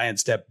like a giant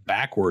step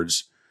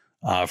backwards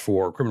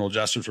for criminal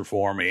justice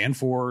reform and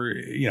for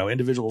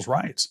individuals'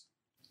 rights.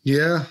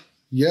 Yeah.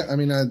 I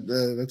mean,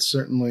 that's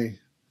certainly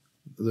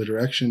the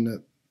direction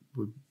that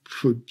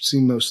would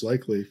seem most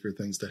likely for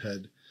things to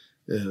head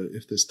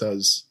if this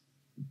does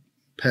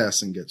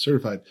pass and get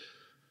certified.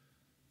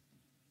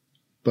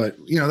 But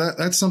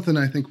that's something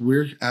I think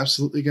we're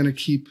absolutely going to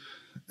keep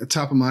at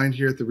top of mind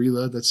here at the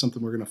Reload. That's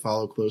something we're going to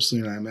follow closely,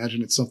 and I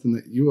imagine it's something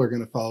that you are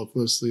going to follow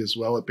closely as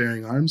well at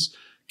Bearing Arms.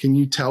 Can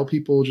you tell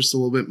people just a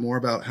little bit more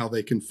about how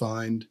they can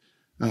find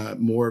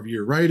more of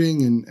your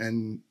writing?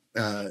 And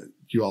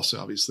you also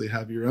obviously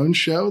have your own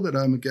show that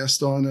I'm a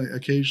guest on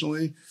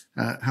occasionally.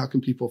 How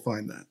can people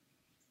find that?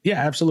 Yeah,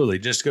 absolutely.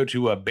 Just go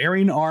to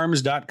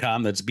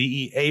bearingarms.com. That's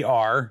BEARING.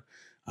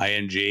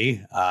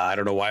 I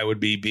don't know why it would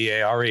be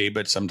BARE,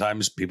 but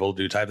sometimes people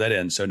do type that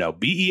in. So no,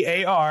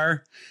 BEARING,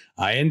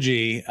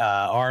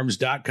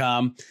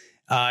 arms.com.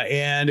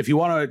 And if you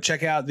want to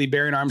check out the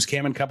Bearing Arms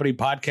Cam and Company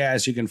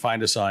podcast, you can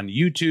find us on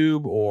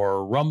YouTube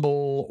or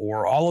Rumble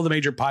or all of the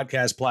major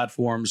podcast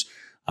platforms,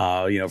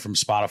 from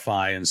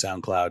Spotify and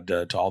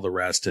SoundCloud to all the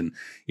rest. And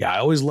yeah, I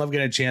always love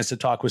getting a chance to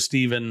talk with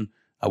Stephen,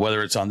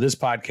 whether it's on this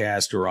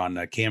podcast or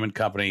on Cam and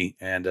Company.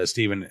 And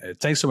Stephen,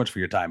 thanks so much for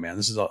your time, man.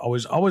 This is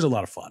always a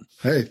lot of fun.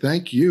 Hey,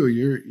 thank you.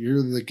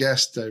 You're the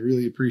guest. I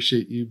really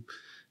appreciate you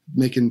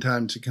making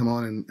time to come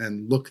on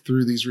and look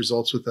through these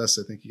results with us.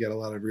 I think you got a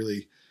lot of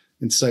really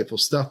insightful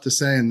stuff to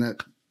say, and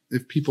that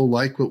if people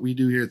like what we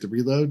do here at the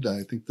Reload,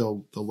 I think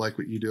they'll like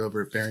what you do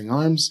over at Bearing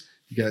Arms.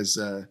 You guys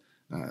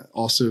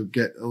also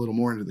get a little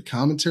more into the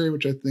commentary,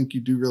 which I think you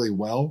do really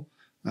well.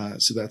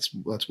 So that's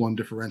one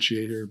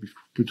differentiator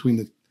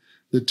between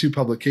the two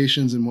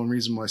publications, and one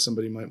reason why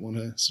somebody might want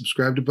to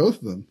subscribe to both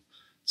of them.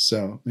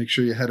 So make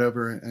sure you head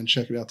over and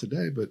check it out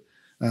today. But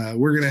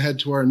we're going to head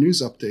to our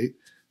news update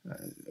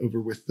over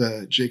with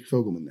Jake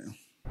Fogleman now.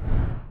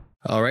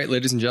 All right,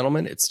 ladies and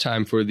gentlemen, it's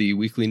time for the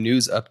weekly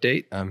news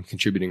update. I'm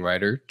contributing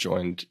writer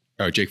Jake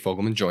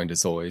Fogleman, joined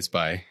as always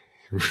by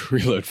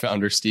Reload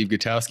founder Steve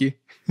Gutowski.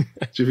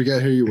 Did you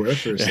forget who you were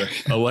for a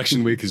second?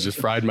 Election week has just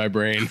fried my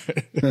brain.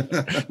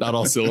 Not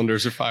all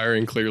cylinders are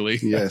firing, clearly.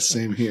 Yeah,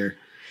 same here.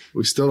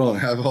 We still don't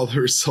have all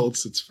the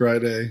results. It's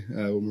Friday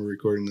when we're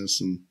recording this,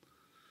 and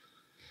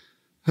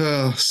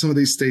some of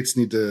these states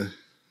need to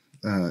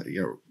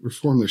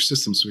reform their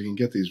system so we can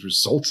get these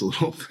results a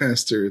little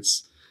faster.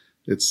 It's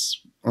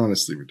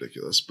honestly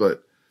ridiculous,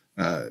 but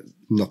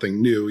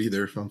nothing new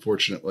either,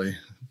 unfortunately.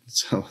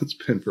 That's how it's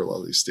been for a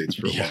lot of these states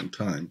for a long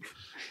time.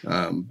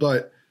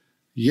 But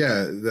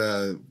yeah,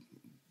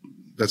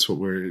 that's what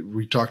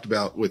we talked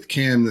about with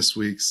Cam this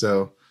week.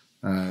 So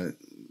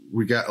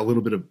we got a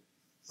little bit of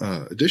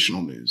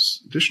additional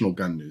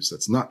gun news.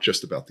 That's not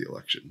just about the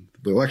election.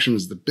 The election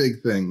is the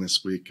big thing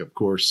this week, of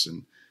course,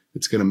 and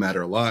it's going to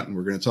matter a lot. And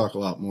we're going to talk a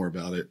lot more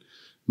about it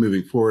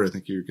moving forward. I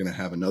think you're going to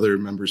have another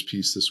members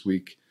piece this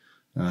week,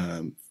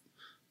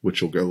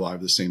 which will go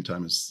live the same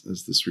time as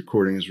this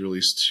recording is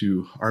released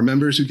to our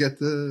members who get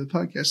the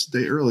podcast a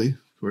day early,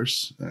 of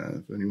course,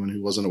 if anyone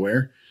who wasn't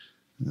aware.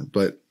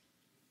 But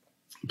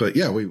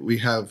yeah, we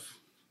have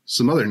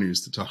some other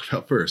news to talk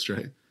about first,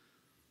 right?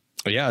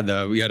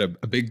 Yeah, we had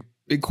a big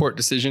court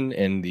decision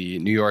in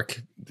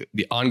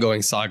the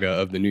ongoing saga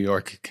of the New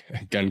York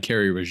gun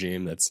carry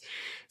regime. That's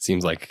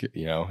seems like,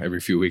 every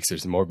few weeks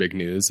there's more big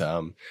news.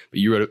 But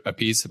you wrote a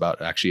piece about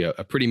actually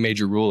a pretty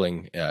major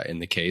ruling in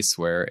the case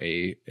where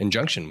a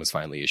injunction was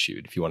finally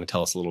issued. If you want to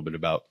tell us a little bit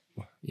about,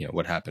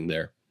 what happened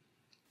there.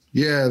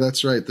 Yeah,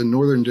 that's right. The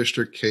Northern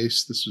District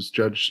case. This was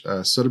Judge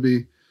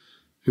Sotheby,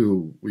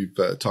 who we've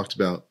talked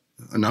about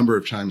a number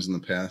of times in the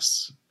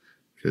past,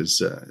 because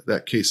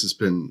that case has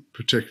been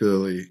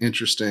particularly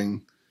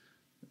interesting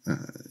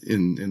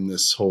in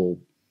this whole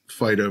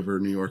fight over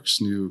New York's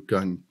new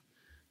gun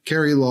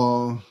carry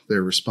law,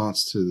 their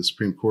response to the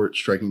Supreme Court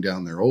striking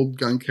down their old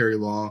gun carry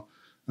law.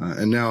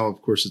 And now,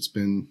 of course, it's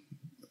been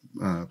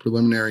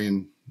preliminary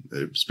and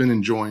it's been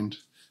enjoined.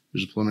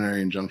 There's a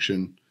preliminary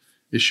injunction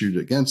issued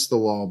against the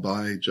law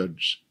by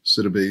Judge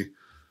Sotheby,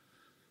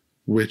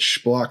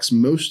 which blocks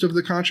most of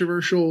the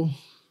controversial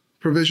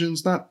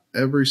provisions, not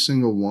every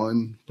single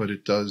one, but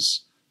it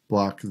does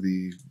block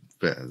the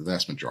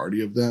vast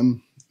majority of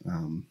them.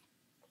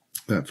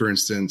 For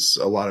instance,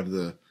 a lot of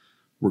the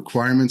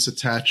requirements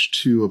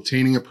attached to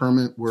obtaining a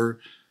permit were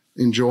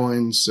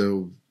enjoined.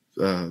 So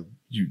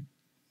you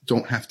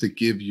don't have to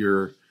give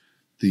your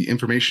the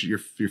information,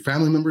 your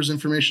family members'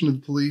 information to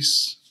the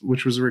police,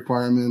 which was a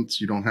requirement.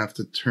 You don't have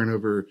to turn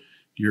over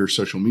your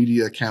social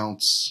media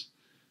accounts.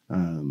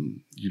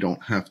 You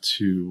don't have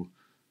to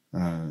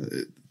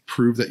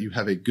prove that you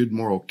have a good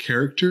moral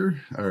character,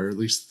 or at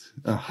least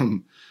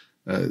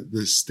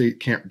the state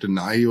can't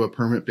deny you a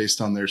permit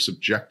based on their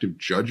subjective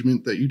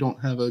judgment that you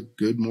don't have a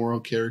good moral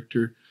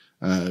character,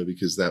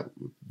 because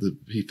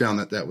he found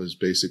that was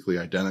basically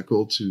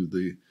identical to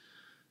the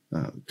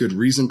good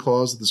reason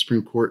clause that the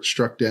Supreme Court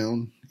struck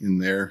down in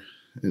their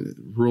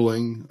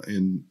ruling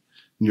in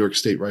New York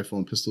State Rifle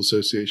and Pistol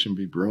Association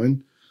v.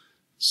 Bruin.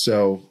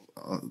 So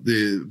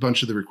the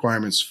bunch of the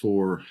requirements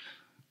for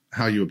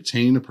how you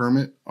obtain a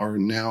permit are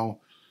now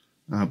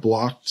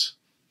blocked.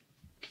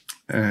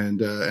 And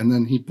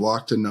then he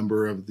blocked a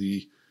number of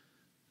the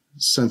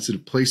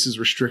sensitive places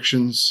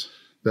restrictions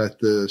that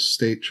the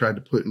state tried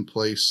to put in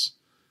place.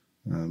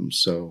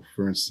 So,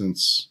 for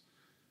instance,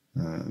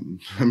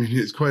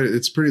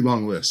 it's a pretty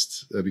long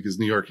list because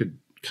New York had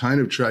kind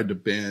of tried to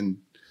ban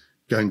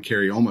gun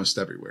carry almost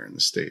everywhere in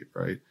the state,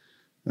 right?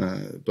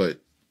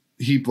 But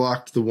he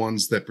blocked the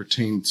ones that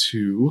pertain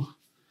to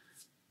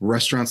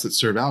restaurants that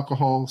serve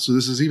alcohol. So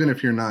this is even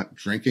if you're not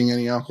drinking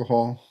any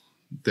alcohol,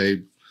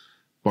 they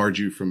barred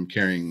you from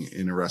carrying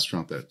in a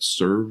restaurant that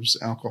serves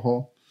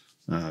alcohol,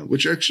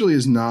 which actually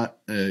is not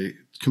a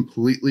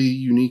completely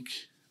unique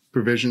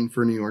provision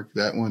for New York.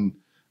 That one,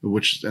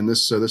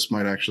 this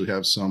might actually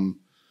have some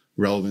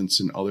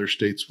relevance in other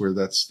states where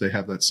they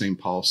have that same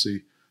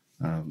policy.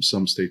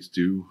 Some states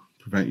do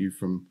prevent you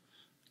from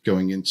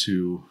going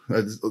into.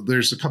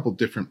 There's a couple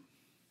different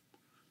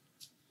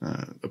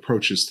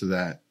approaches to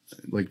that.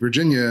 Like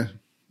Virginia,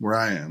 where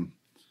I am,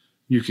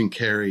 you can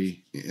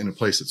carry in a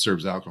place that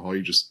serves alcohol.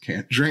 You just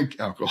can't drink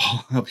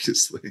alcohol,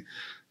 obviously,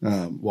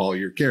 while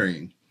you're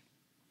carrying.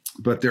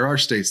 But there are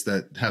states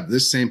that have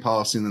this same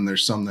policy, and then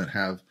there's some that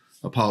have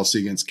a policy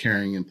against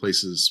carrying in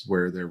places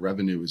where their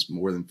revenue is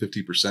more than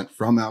 50%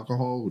 from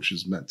alcohol, which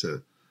is meant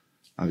to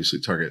obviously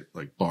target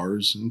like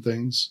bars and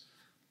things.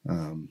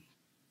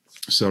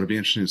 So it'll be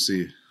interesting to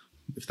see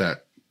if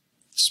that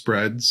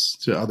spreads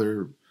to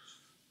other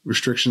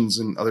restrictions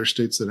in other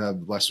states that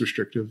have less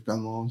restrictive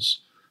gun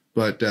laws.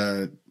 But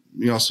there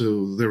was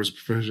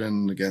a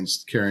provision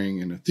against carrying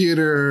in a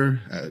theater,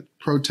 at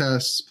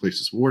protests,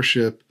 places of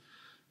worship.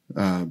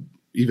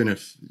 Even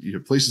if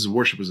places of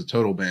worship was a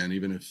total ban,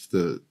 even if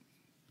the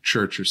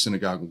church or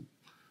synagogue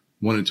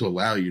wanted to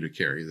allow you to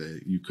carry,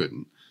 you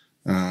couldn't.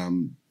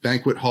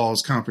 Banquet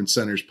halls, conference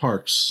centers,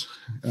 parks,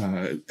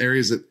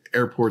 areas at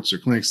airports or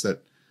clinics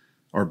that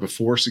are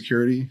before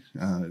security.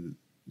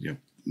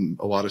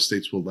 A lot of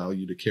states will allow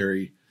you to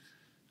carry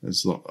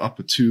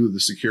up to the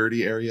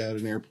security area at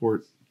an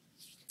airport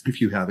if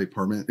you have a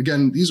permit.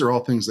 Again, these are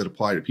all things that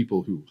apply to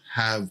people who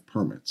have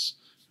permits,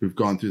 who've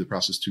gone through the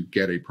process to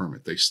get a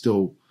permit. They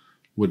still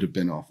would have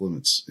been off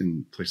limits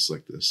in places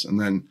like this. And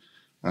then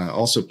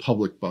also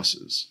public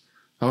buses.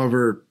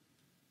 However,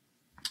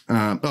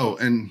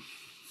 and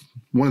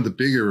one of the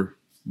bigger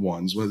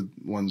ones, one of the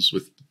ones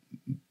with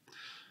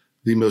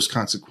the most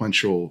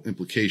consequential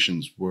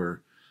implications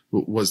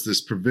was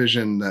this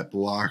provision that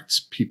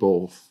blocked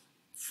people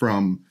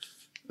from,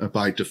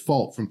 by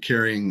default, from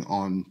carrying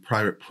on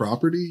private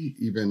property,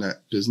 even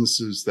at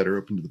businesses that are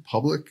open to the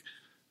public.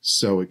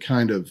 So it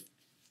kind of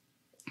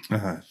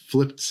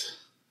flipped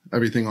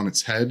everything on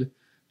its head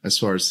as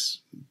far as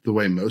the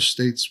way most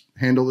states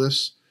handle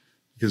this,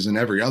 because in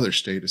every other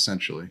state,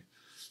 essentially,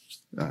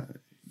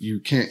 you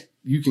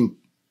can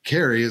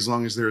carry as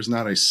long as there is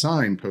not a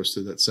sign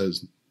posted that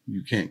says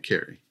you can't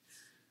carry.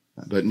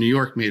 But New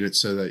York made it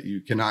so that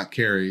you cannot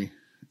carry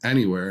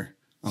anywhere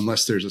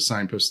unless there's a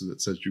sign posted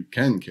that says you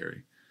can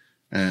carry.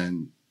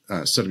 And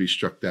Sotheby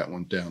struck that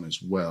one down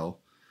as well.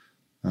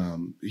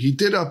 He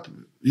did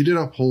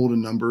uphold a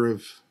number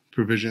of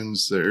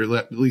provisions, or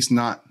at least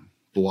not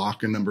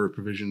block a number of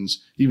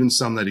provisions, even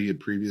some that he had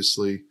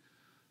previously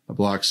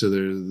blocked. So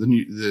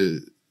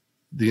the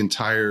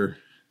entire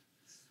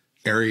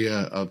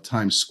area of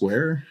Times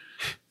Square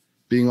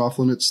being off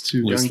limits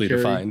to loosely gun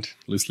carry. defined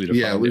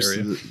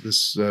area.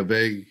 This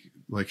vague,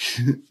 like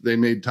they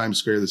made Times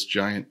Square this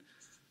giant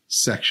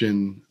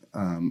section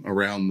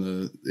around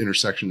the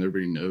intersection that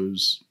everybody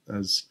knows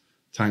as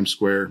Times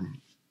Square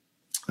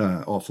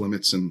off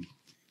limits, and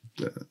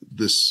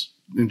this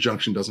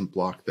injunction doesn't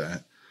block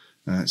that.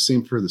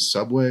 Same for the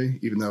subway,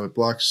 even though it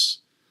blocks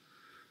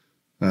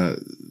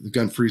the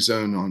gun-free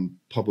zone on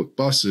public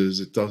buses,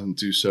 it doesn't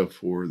do so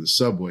for the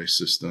subway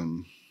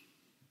system.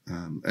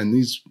 And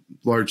these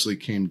largely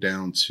came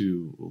down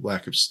to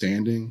lack of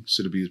standing.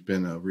 Sotheby has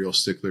been a real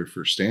stickler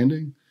for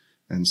standing.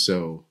 And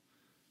so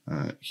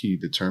he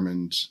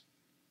determined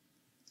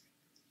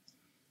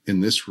in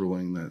this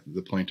ruling that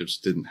the plaintiffs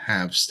didn't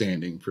have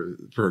standing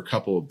for a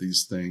couple of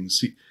these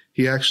things.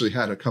 He actually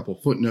had a couple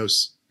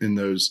footnotes in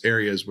those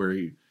areas where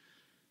he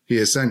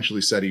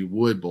essentially said he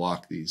would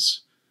block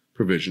these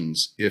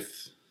provisions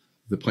if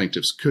the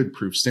plaintiffs could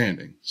prove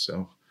standing.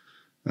 So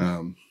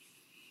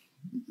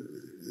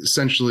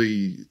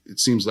essentially, it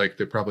seems like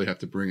they probably have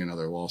to bring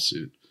another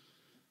lawsuit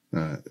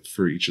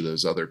for each of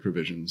those other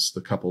provisions,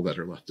 the couple that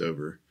are left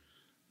over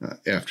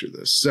after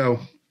this. So,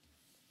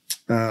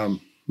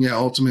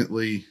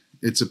 ultimately,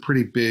 it's a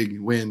pretty big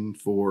win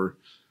for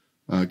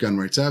gun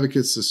rights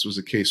advocates. This was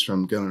a case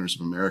from Gun Owners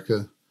of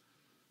America.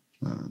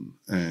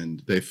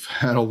 And they've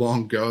had a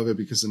long go of it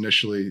because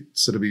initially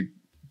Sotheby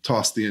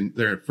tossed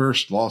their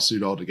first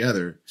lawsuit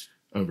altogether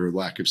over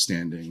lack of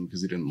standing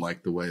because he didn't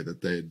like the way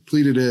that they had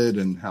pleaded it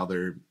and how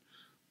their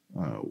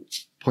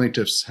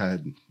plaintiffs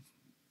had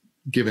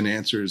given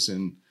answers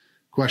in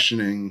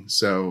questioning.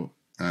 So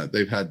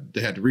they had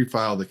to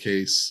refile the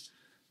case,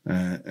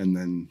 and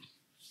then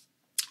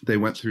they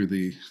went through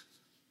the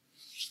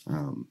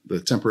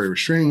temporary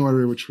restraining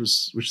order,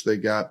 which they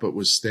got but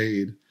was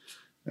stayed.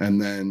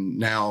 And then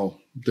now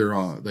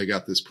they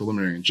got this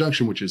preliminary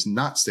injunction, which is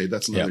not stayed.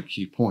 That's another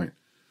key point.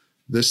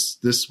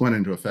 This went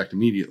into effect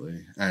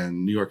immediately,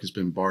 and New York has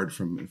been barred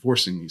from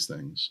enforcing these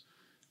things,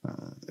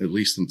 at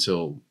least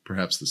until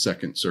perhaps the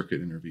Second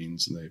Circuit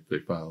intervenes and they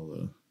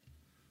file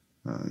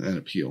an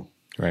appeal.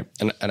 Right.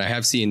 And I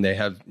have seen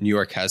New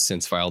York has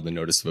since filed a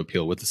notice of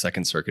appeal with the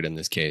Second Circuit in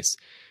this case.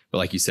 But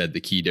like you said, the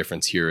key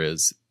difference here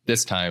is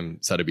this time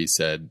Sotheby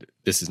said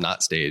this is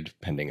not stayed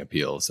pending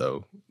appeal.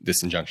 So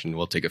this injunction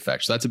will take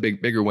effect. So that's a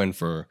bigger win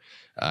for,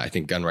 I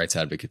think, gun rights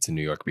advocates in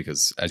New York,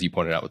 because as you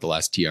pointed out with the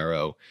last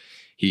TRO,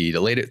 he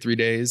delayed it 3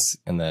 days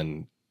and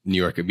then New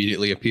York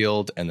immediately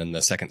appealed. And then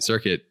the Second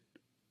Circuit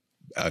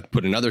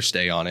put another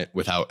stay on it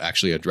without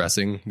actually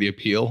addressing the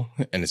appeal.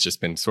 And it's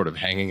just been sort of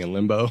hanging in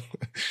limbo.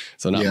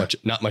 So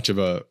not much of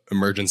a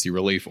emergency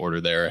relief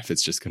order there if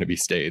it's just going to be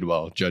stayed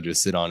while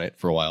judges sit on it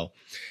for a while.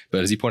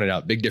 But as you pointed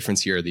out, big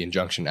difference here, the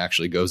injunction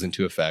actually goes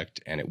into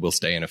effect and it will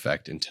stay in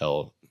effect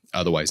until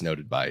otherwise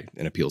noted by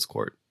an appeals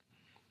court.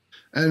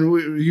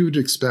 And you would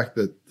expect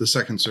that the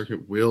Second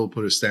Circuit will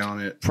put a stay on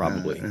it,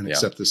 probably, and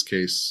accept this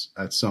case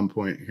at some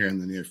point here in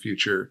the near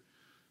future.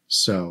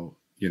 So,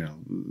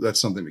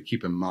 that's something to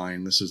keep in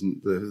mind. This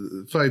isn't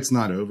the fight's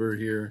not over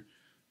here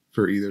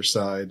for either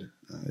side.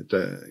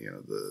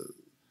 The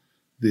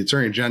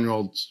Attorney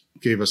General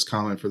gave us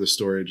comment for the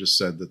story, just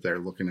said that they're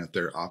looking at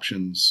their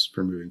options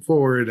for moving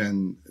forward,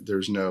 and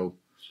there's no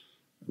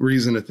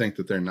reason to think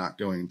that they're not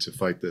going to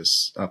fight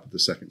this up at the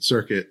Second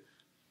Circuit.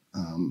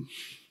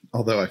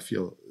 Although I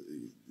feel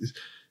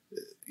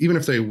even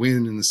if they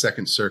win in the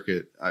Second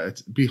Circuit,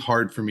 it'd be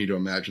hard for me to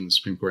imagine the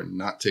Supreme Court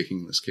not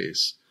taking this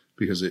case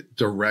because it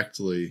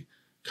directly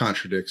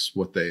contradicts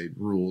what they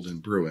ruled in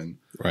Bruin.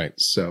 Right.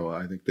 So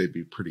I think they'd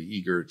be pretty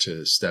eager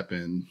to step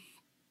in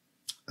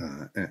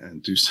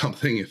and do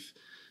something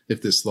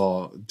if this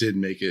law did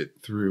make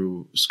it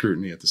through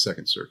scrutiny at the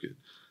Second Circuit,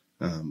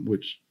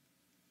 which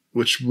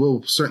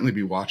we'll certainly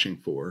be watching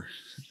for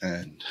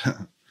and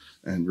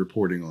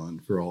reporting on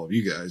for all of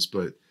you guys.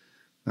 But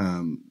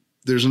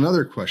there's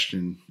another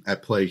question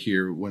at play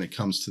here when it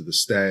comes to the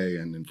stay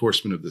and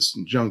enforcement of this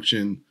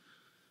injunction.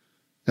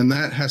 And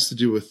that has to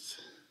do with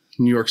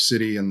New York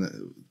City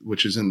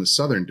which is in the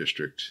Southern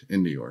District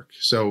in New York.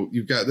 So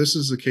this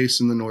is a case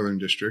in the Northern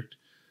District.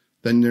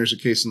 Then there's a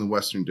case in the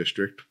Western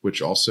District,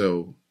 which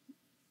also,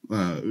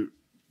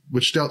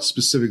 which dealt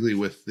specifically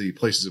with the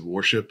places of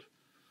worship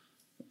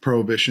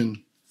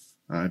prohibition.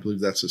 I believe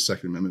that's a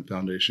Second Amendment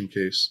Foundation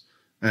case.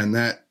 And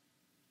the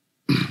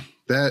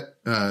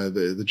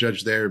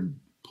judge there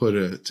put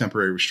a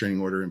temporary restraining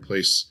order in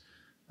place,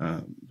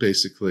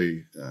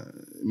 basically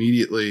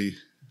immediately.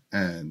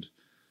 And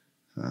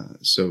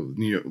so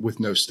New York, with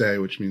no stay,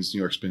 which means New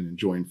York's been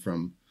enjoined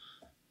from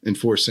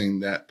enforcing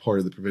that part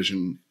of the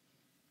provision.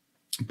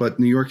 But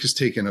New York has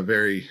taken a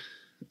very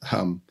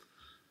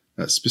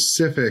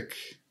specific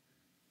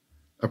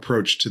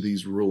approach to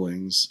these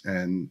rulings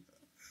and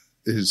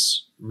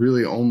is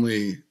really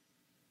only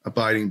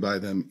abiding by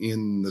them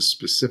in the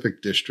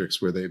specific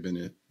districts where they've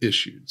been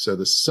issued. So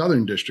the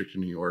Southern District of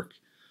New York,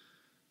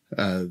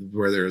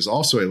 where there is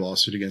also a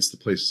lawsuit against the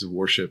places of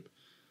worship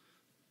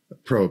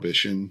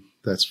prohibition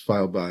that's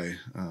filed by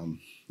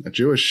a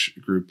Jewish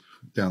group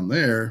down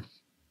there,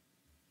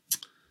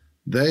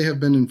 they have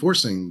been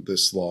enforcing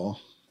this law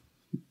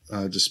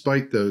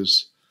despite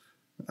those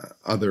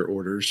other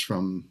orders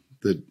from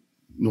the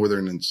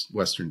Northern and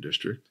Western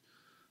District.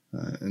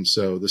 And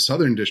so the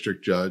Southern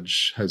District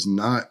judge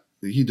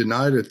he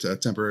denied a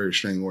temporary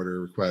restraining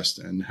order request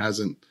and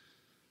hasn't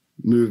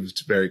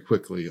moved very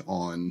quickly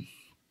on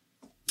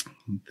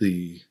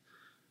the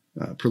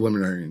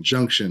preliminary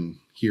injunction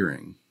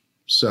hearing.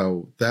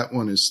 So that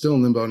one is still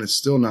in limbo and it's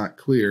still not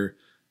clear.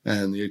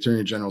 And the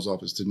Attorney General's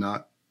office did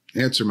not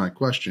answer my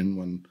question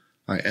when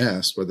I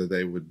asked whether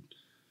they would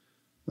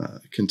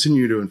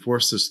continue to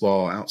enforce this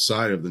law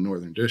outside of the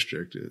Northern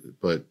District.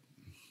 But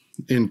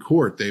in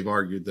court, they've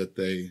argued that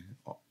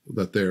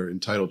they're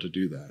entitled to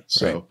do that.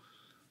 So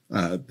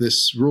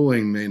this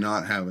ruling may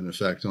not have an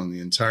effect on the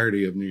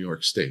entirety of New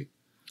York State.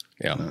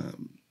 Yeah.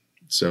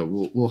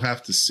 So we'll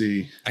have to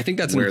see. I think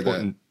that's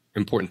an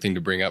important thing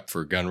to bring up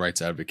for gun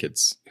rights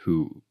advocates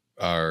who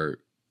are,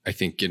 I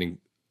think, getting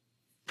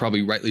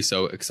probably rightly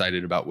so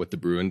excited about what the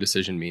Bruin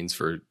decision means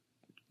for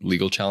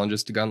legal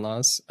challenges to gun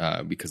laws,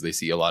 because they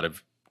see a lot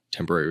of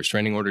temporary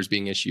restraining orders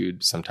being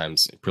issued,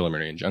 sometimes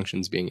preliminary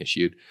injunctions being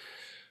issued.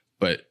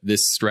 But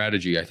this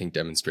strategy, I think,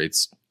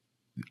 demonstrates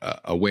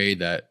a way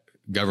that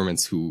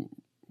governments who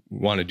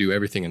want to do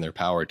everything in their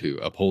power to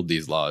uphold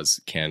these laws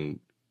can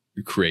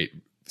create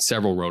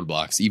several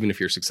roadblocks. Even if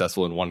you're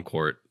successful in one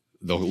court,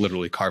 they'll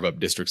literally carve up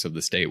districts of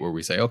the state where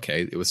we say,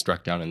 okay, it was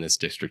struck down in this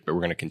district, but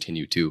we're going to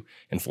continue to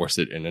enforce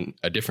it in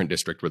a different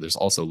district where there's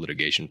also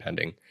litigation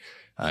pending.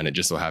 And it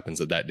just so happens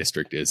that that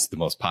district is the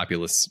most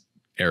populous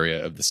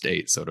area of the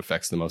state. So it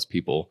affects the most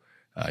people.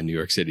 New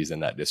York City's in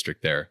that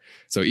district there.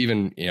 So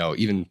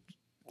even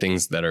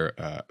things that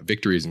are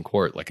victories in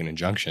court, like an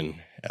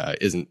injunction,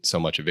 isn't so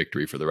much a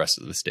victory for the rest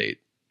of the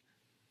state.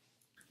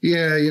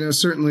 Yeah,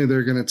 certainly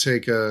they're going to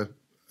take a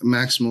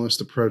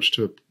maximalist approach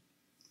to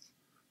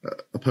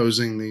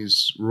opposing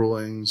these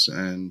rulings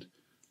and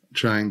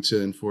trying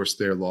to enforce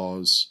their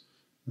laws.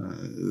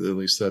 At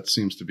least that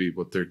seems to be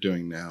what they're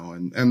doing now.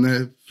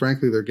 And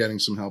frankly, they're getting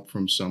some help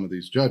from some of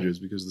these judges,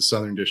 because the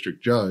Southern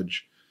District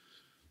Judge,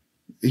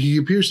 he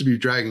appears to be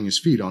dragging his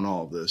feet on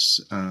all of this.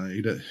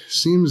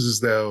 Seems as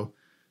though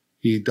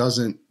he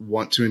doesn't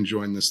want to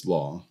enjoin this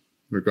law,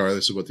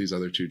 regardless of what these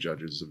other two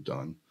judges have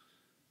done.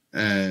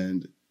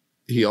 And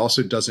he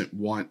also doesn't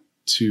want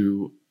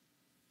to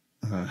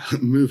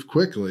move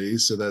quickly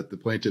so that the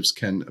plaintiffs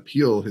can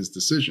appeal his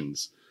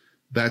decisions.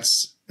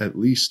 That's at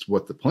least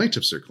what the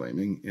plaintiffs are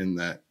claiming in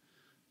that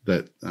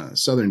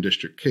Southern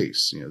District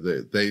case.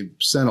 They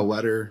sent a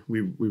letter.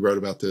 We wrote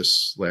about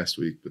this last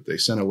week, but they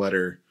sent a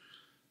letter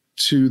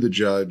to the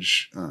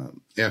judge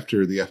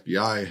after the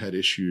FBI had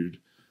issued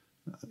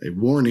a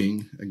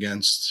warning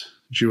against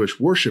Jewish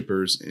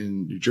worshipers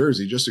in New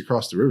Jersey, just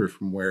across the river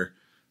from where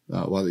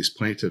a lot of these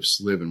plaintiffs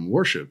live and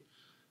worship,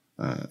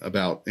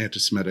 about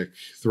anti-Semitic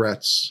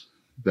threats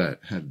that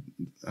had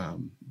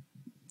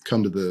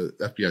come to the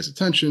FBI's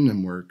attention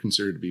and were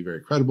considered to be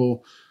very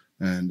credible.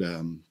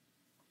 And,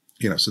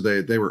 so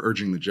they were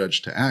urging the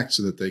judge to act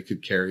so that they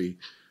could carry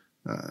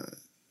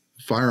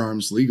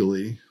firearms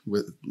legally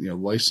with,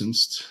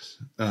 licensed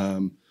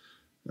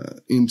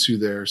into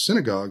their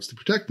synagogues to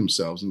protect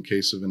themselves in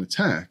case of an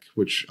attack,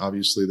 which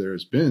obviously there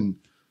has been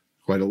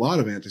quite a lot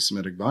of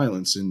anti-Semitic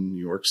violence in New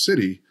York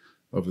City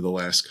over the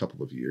last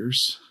couple of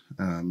years.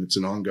 It's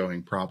an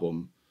ongoing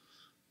problem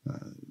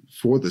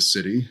for the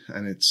city,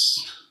 and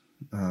it's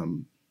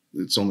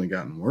only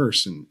gotten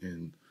worse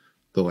in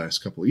the last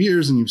couple of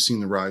years. And you've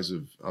seen the rise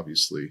of,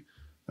 obviously,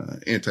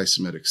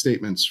 anti-Semitic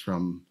statements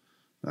from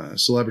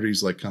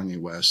celebrities like Kanye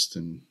West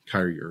and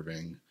Kyrie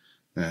Irving.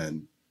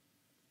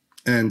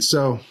 And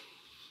so,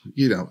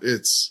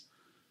 it's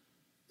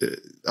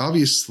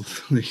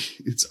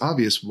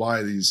obvious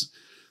why these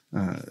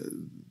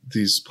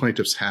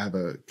plaintiffs have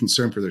a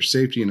concern for their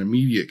safety, an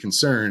immediate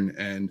concern.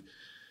 And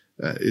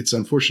it's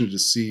unfortunate to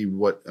see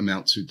what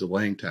amount to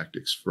delaying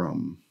tactics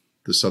from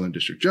the Southern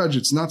District Judge.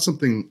 It's not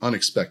something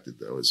unexpected,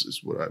 though,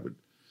 is what I would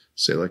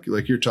say.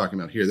 Like you're talking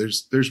about here,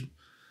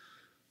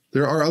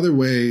 there are other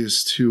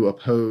ways to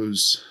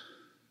oppose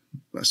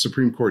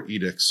Supreme Court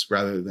edicts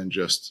rather than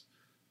just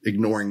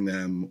ignoring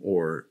them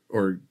or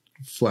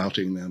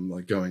flouting them,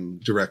 like going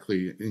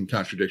directly in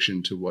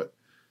contradiction to what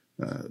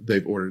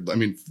they've ordered. I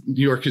mean,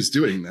 New York is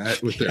doing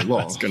that with their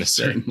law, I was gonna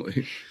say.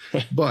 certainly.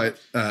 But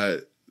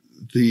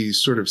the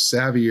sort of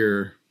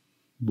savvier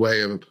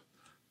way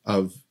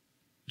of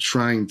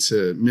trying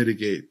to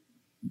mitigate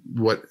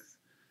what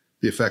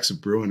the effects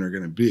of Bruin are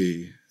going to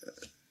be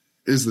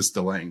is this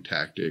delaying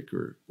tactic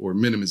or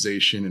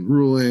minimization in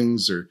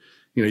rulings, or,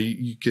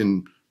 you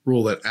can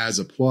rule that as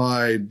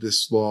applied,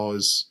 this law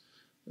is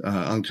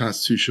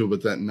unconstitutional,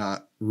 but that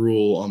not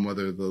rule on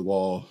whether the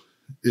law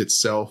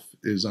itself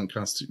is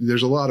unconstitutional.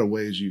 There's a lot of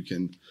ways you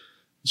can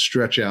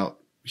stretch out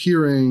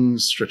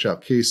hearings, stretch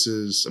out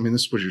cases. I mean,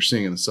 this is what you're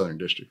seeing in the Southern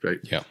District, right?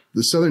 Yeah.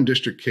 The Southern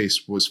District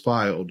case was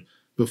filed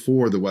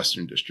before the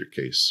Western District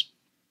case,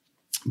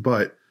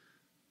 but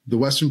the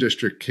Western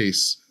District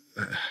case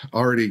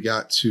already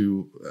got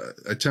to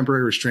a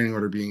temporary restraining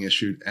order being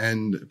issued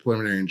and a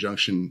preliminary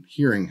injunction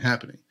hearing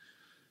happening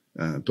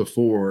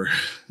before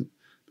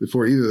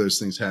either of those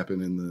things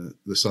happen in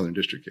the Southern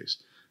District case.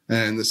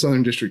 And the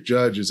Southern District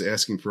Judge is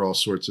asking for all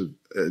sorts of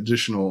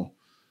additional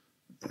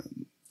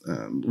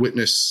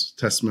witness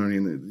testimony.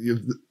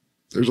 And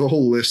there's a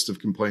whole list of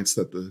complaints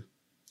that the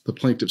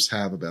plaintiffs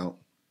have about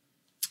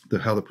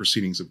how the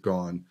proceedings have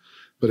gone.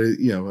 But,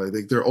 I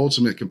think their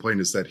ultimate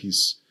complaint is that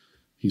he's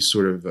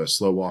sort of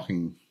slow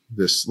walking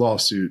this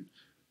lawsuit,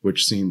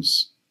 which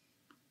seems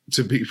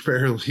to be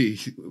fairly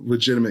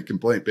legitimate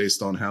complaint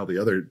based on how the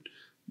other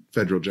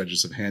federal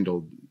judges have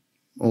handled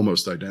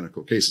almost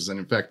identical cases. And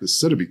in fact, the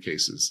Sotheby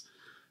case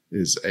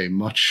is a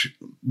much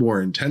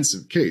more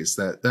intensive case.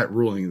 That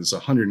ruling is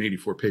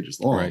 184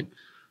 pages long, right,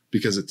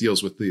 because it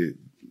deals with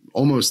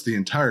almost the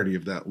entirety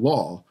of that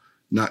law,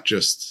 not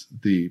just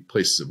the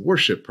places of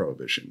worship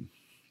prohibition.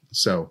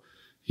 So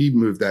he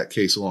moved that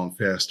case along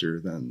faster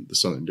than the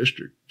Southern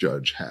District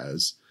Judge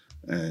has,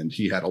 and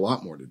he had a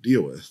lot more to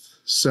deal with.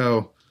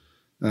 So,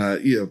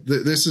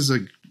 this is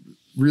a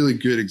really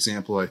good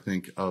example, I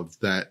think, of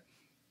that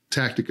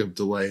tactic of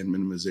delay and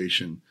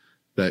minimization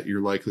that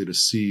you're likely to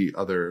see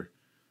other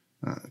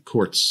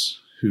courts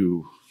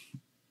who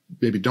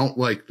maybe don't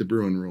like the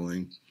Bruen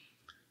ruling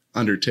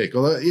undertake.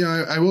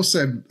 Although, I will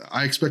say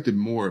I expected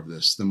more of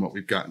this than what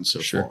we've gotten so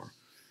far,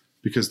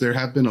 because there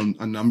have been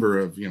a number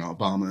of,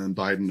 Obama and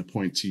Biden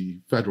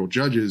appointee federal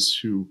judges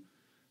who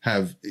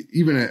have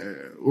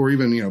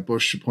even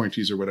Bush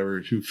appointees or whatever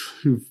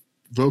who've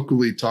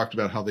vocally talked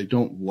about how they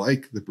don't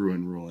like the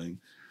Bruen ruling,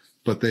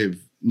 but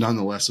they've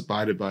nonetheless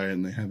abided by it,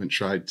 and they haven't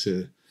tried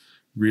to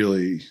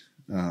really,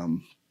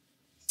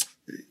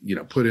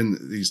 put in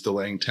these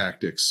delaying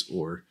tactics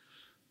or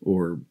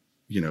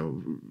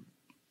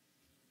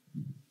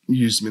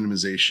use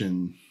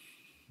minimization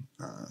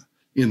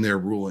in their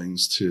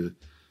rulings to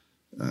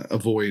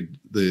avoid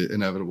the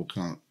inevitable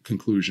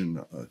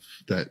conclusion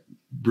that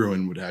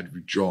Bruen would have to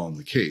withdraw in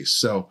the case.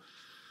 So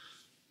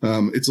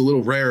it's a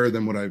little rarer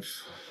than what I've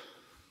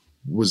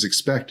was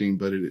expecting,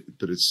 but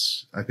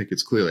I think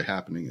it's clearly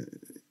happening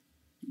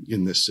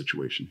in this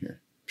situation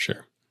here.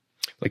 Sure.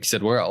 Like you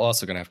said, we're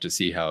also going to have to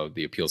see how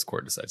the appeals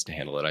court decides to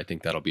handle it. I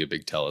think that'll be a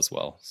big tell as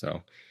well.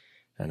 So,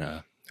 and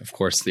of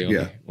course,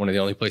 one of the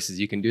only places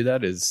you can do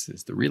that is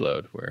the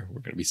reload, where we're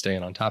going to be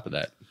staying on top of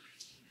that.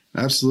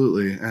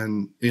 Absolutely.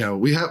 And,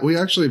 we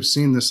actually have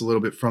seen this a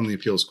little bit from the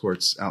appeals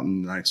courts out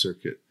in the Ninth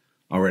Circuit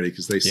already,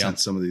 because they sent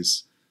some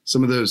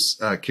of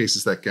those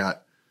cases that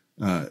got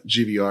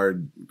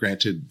GVR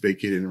granted,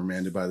 vacated, and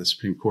remanded by the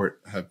Supreme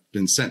Court have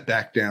been sent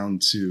back down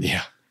to,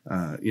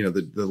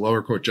 the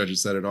lower court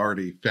judges that had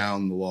already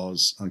found the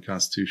laws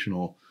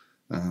unconstitutional,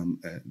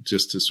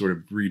 just to sort of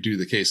redo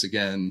the case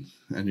again.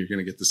 And you're going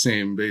to get the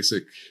same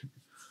basic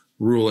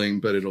ruling,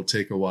 but it'll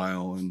take a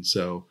while. And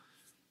so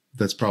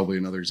that's probably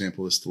another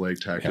example of this delay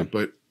tactic. Yeah.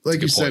 But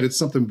like you said, it's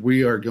something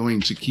we are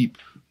going to keep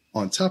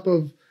on top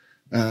of.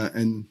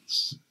 And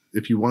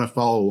if you want to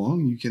follow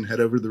along, you can head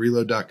over to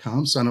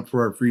thereload.com, sign up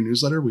for our free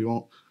newsletter. We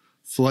won't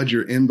flood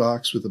your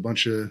inbox with a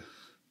bunch of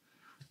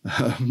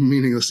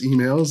meaningless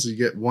emails. You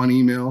get one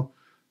email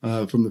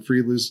from the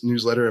free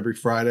newsletter every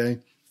Friday.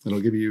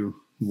 It'll give you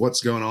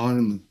what's going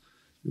on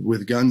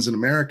with guns in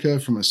America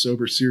from a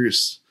sober,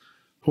 serious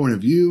point of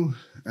view.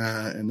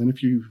 And then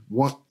if you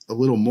want a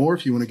little more,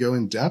 if you want to go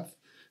in depth,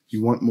 if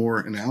you want more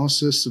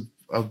analysis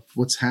of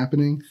what's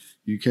happening,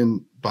 you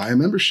can buy a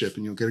membership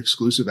and you'll get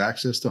exclusive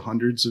access to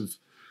hundreds of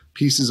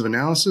pieces of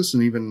analysis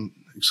and even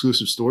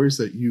exclusive stories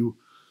that you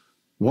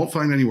won't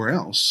find anywhere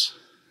else.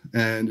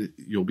 And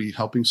you'll be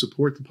helping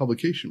support the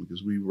publication,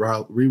 because we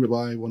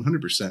rely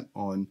 100%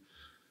 on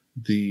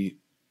the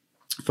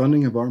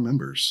funding of our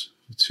members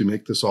to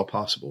make this all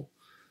possible.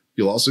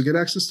 You'll also get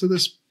access to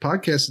this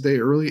podcast a day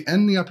early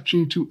and the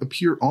opportunity to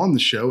appear on the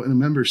show in a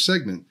member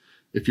segment.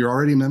 If you're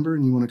already a member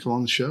and you want to come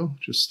on the show,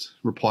 just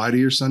reply to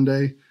your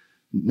Sunday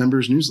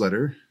members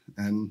newsletter,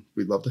 and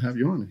we'd love to have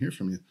you on and hear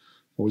from you.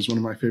 Always one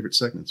of my favorite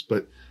segments.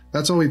 But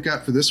that's all we've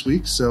got for this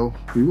week. So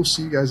we will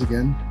see you guys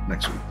again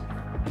next week.